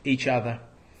serve each other.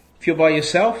 If you're by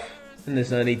yourself, then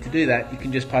there's no need to do that. You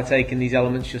can just partake in these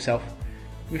elements yourself.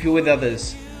 If you're with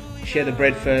others, share the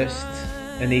bread first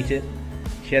and eat it.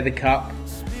 Share the cup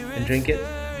and drink it.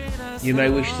 You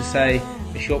may wish to say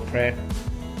a short prayer.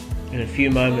 In a few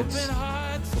moments,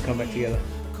 we'll come back together.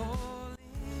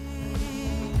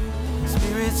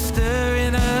 Spirit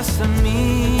stirring us a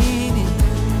meaning.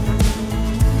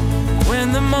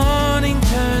 When the morning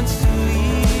turns to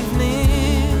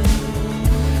evening,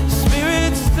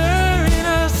 Spirit stirring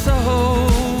us a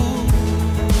hope.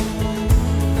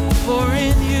 For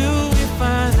in you we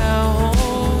find our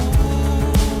home.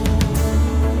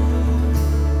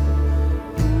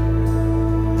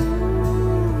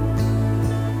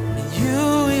 In you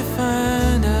we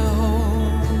find our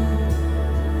home.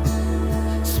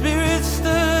 Spirit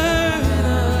stirring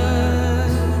us.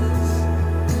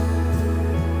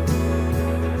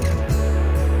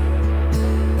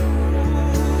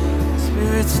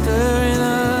 Spirit stirring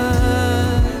us.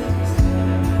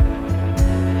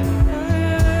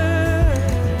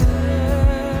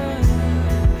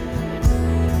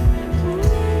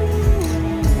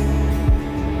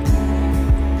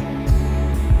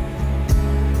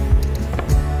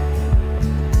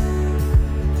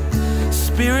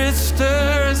 Spirit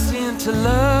stir us into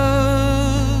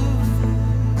love,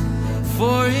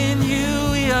 for in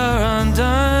you we are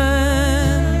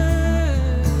undone.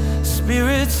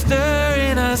 Spirit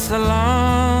stirring us a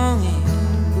longing,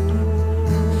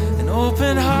 and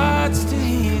open hearts to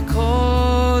hear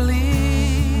calling.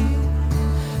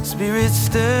 Spirit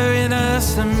stirring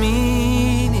us a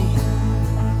meaning.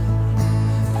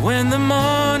 When the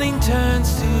morning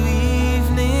turns to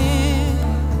evening,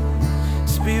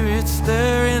 Spirit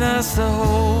stirring us a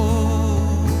hope.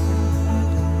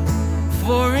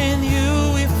 For in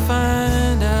you we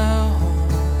find our home.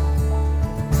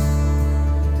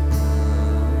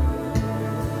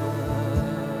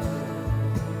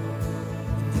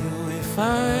 In you we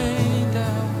find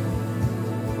our home.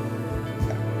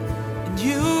 In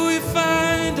you we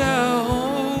find our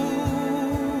home.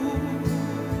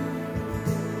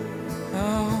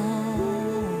 Our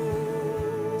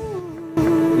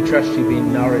home. We trust you've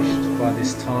been nourished by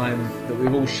this time that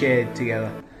we've all shared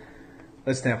together.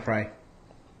 Let's now pray.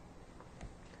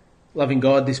 Loving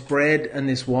God, this bread and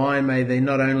this wine, may they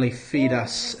not only feed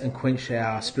us and quench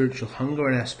our spiritual hunger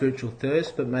and our spiritual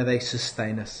thirst, but may they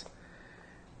sustain us.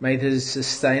 May they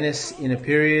sustain us in a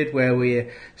period where we're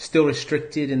still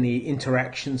restricted in the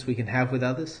interactions we can have with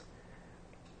others,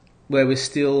 where we're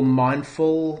still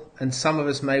mindful, and some of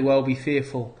us may well be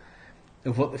fearful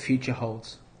of what the future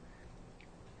holds.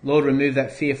 Lord, remove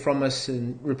that fear from us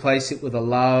and replace it with a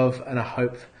love and a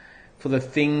hope for the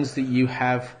things that you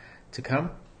have to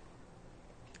come.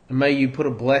 And may you put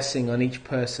a blessing on each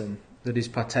person that is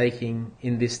partaking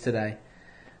in this today.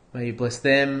 May you bless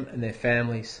them and their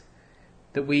families,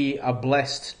 that we are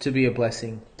blessed to be a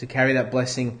blessing, to carry that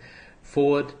blessing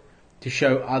forward, to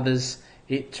show others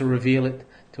it, to reveal it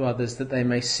to others, that they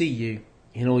may see you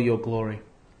in all your glory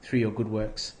through your good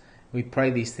works. We pray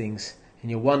these things in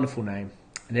your wonderful name.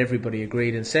 And everybody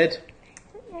agreed and said,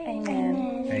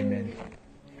 Amen. Amen.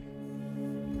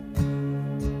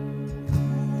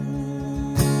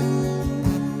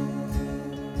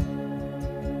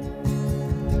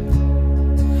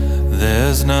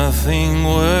 There's nothing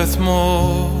worth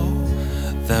more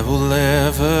that will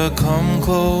ever come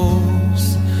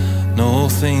close.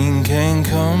 Nothing can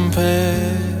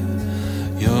compare.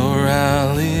 You're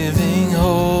our living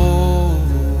hope.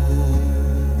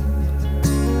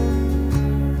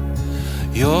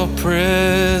 Your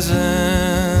presence,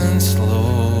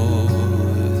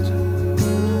 Lord,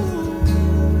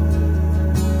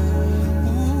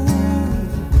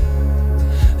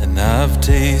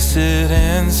 tasted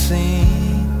and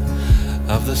seen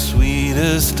of the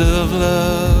sweetest of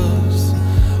loves,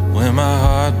 when my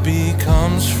heart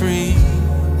becomes free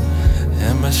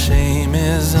and my shame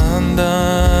is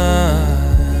undone.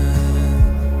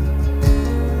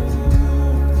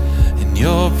 In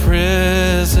your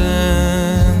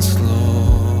presence,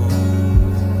 Lord.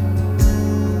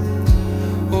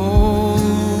 Oh,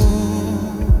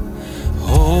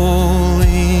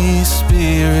 Holy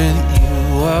Spirit,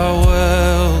 you are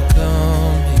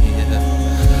welcome here.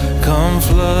 Come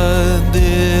flood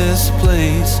this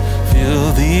place,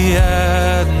 fill the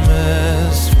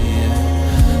atmosphere.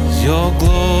 Your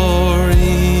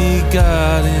glory,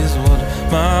 God, is what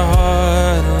my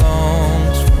heart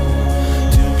longs for.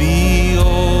 To be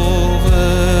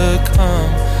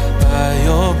overcome by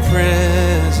your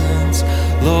presence,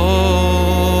 Lord.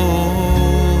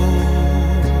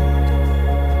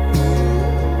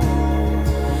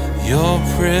 Your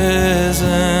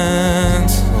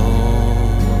presence,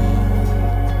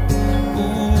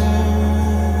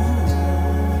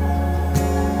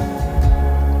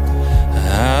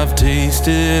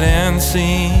 tasted and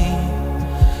seen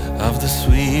of the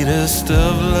sweetest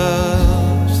of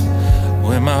loves,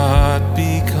 when my heart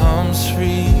becomes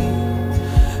free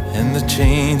and the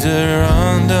chains are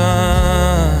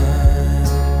undone.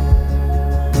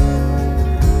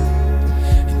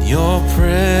 In your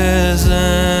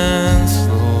presence,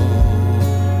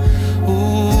 Lord.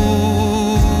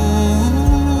 Ooh,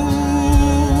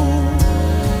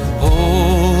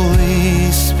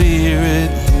 Holy Spirit,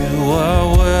 you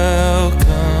are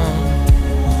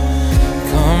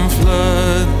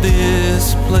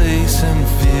this place and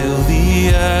fill the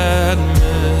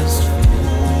atmosphere.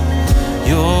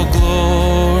 Your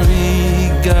glory,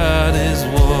 God, is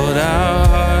what our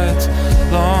hearts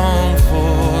long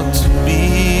for. To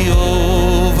be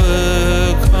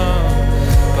overcome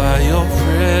by your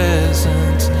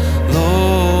presence,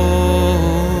 Lord.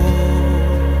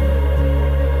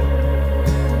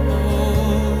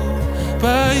 Oh,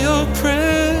 by your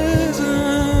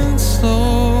presence, Lord.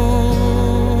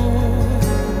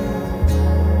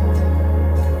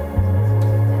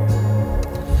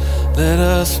 Let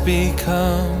us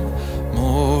become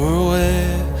more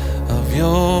aware of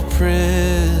your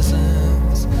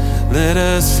presence. Let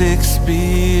us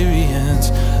experience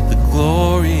the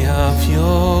glory of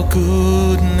your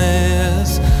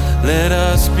goodness. Let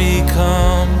us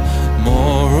become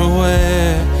more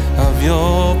aware of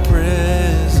your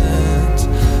presence.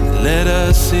 Let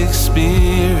us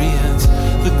experience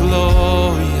the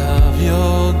glory of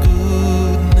your goodness.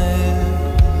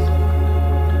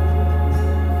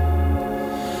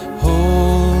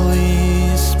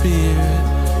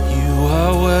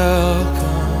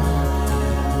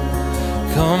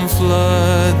 Come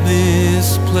flood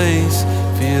this place,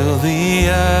 fill the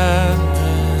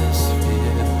atmosphere.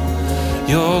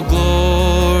 Your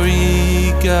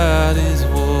glory, God, is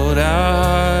what our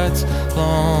hearts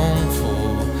long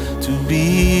for. To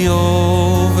be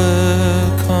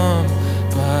overcome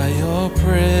by your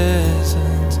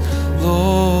presence,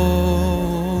 Lord.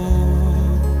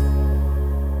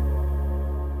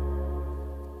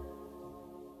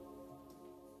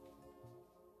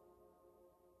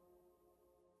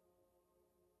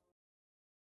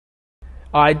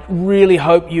 I really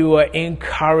hope you were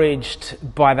encouraged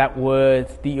by that word,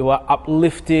 that you were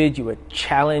uplifted, you were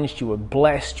challenged, you were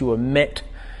blessed, you were met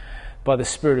by the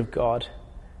Spirit of God.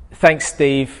 Thanks,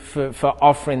 Steve, for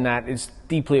offering that. It's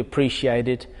deeply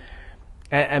appreciated.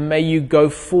 And may you go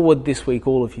forward this week,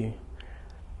 all of you,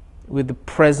 with the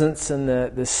presence and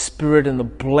the Spirit and the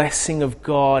blessing of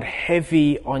God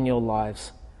heavy on your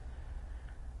lives.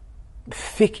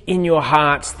 Thick in your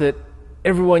hearts, that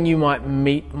everyone you might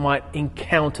meet might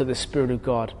encounter the Spirit of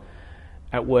God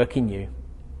at work in you.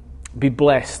 Be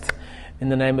blessed in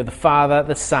the name of the Father,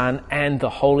 the Son, and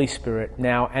the Holy Spirit,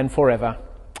 now and forever.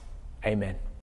 Amen.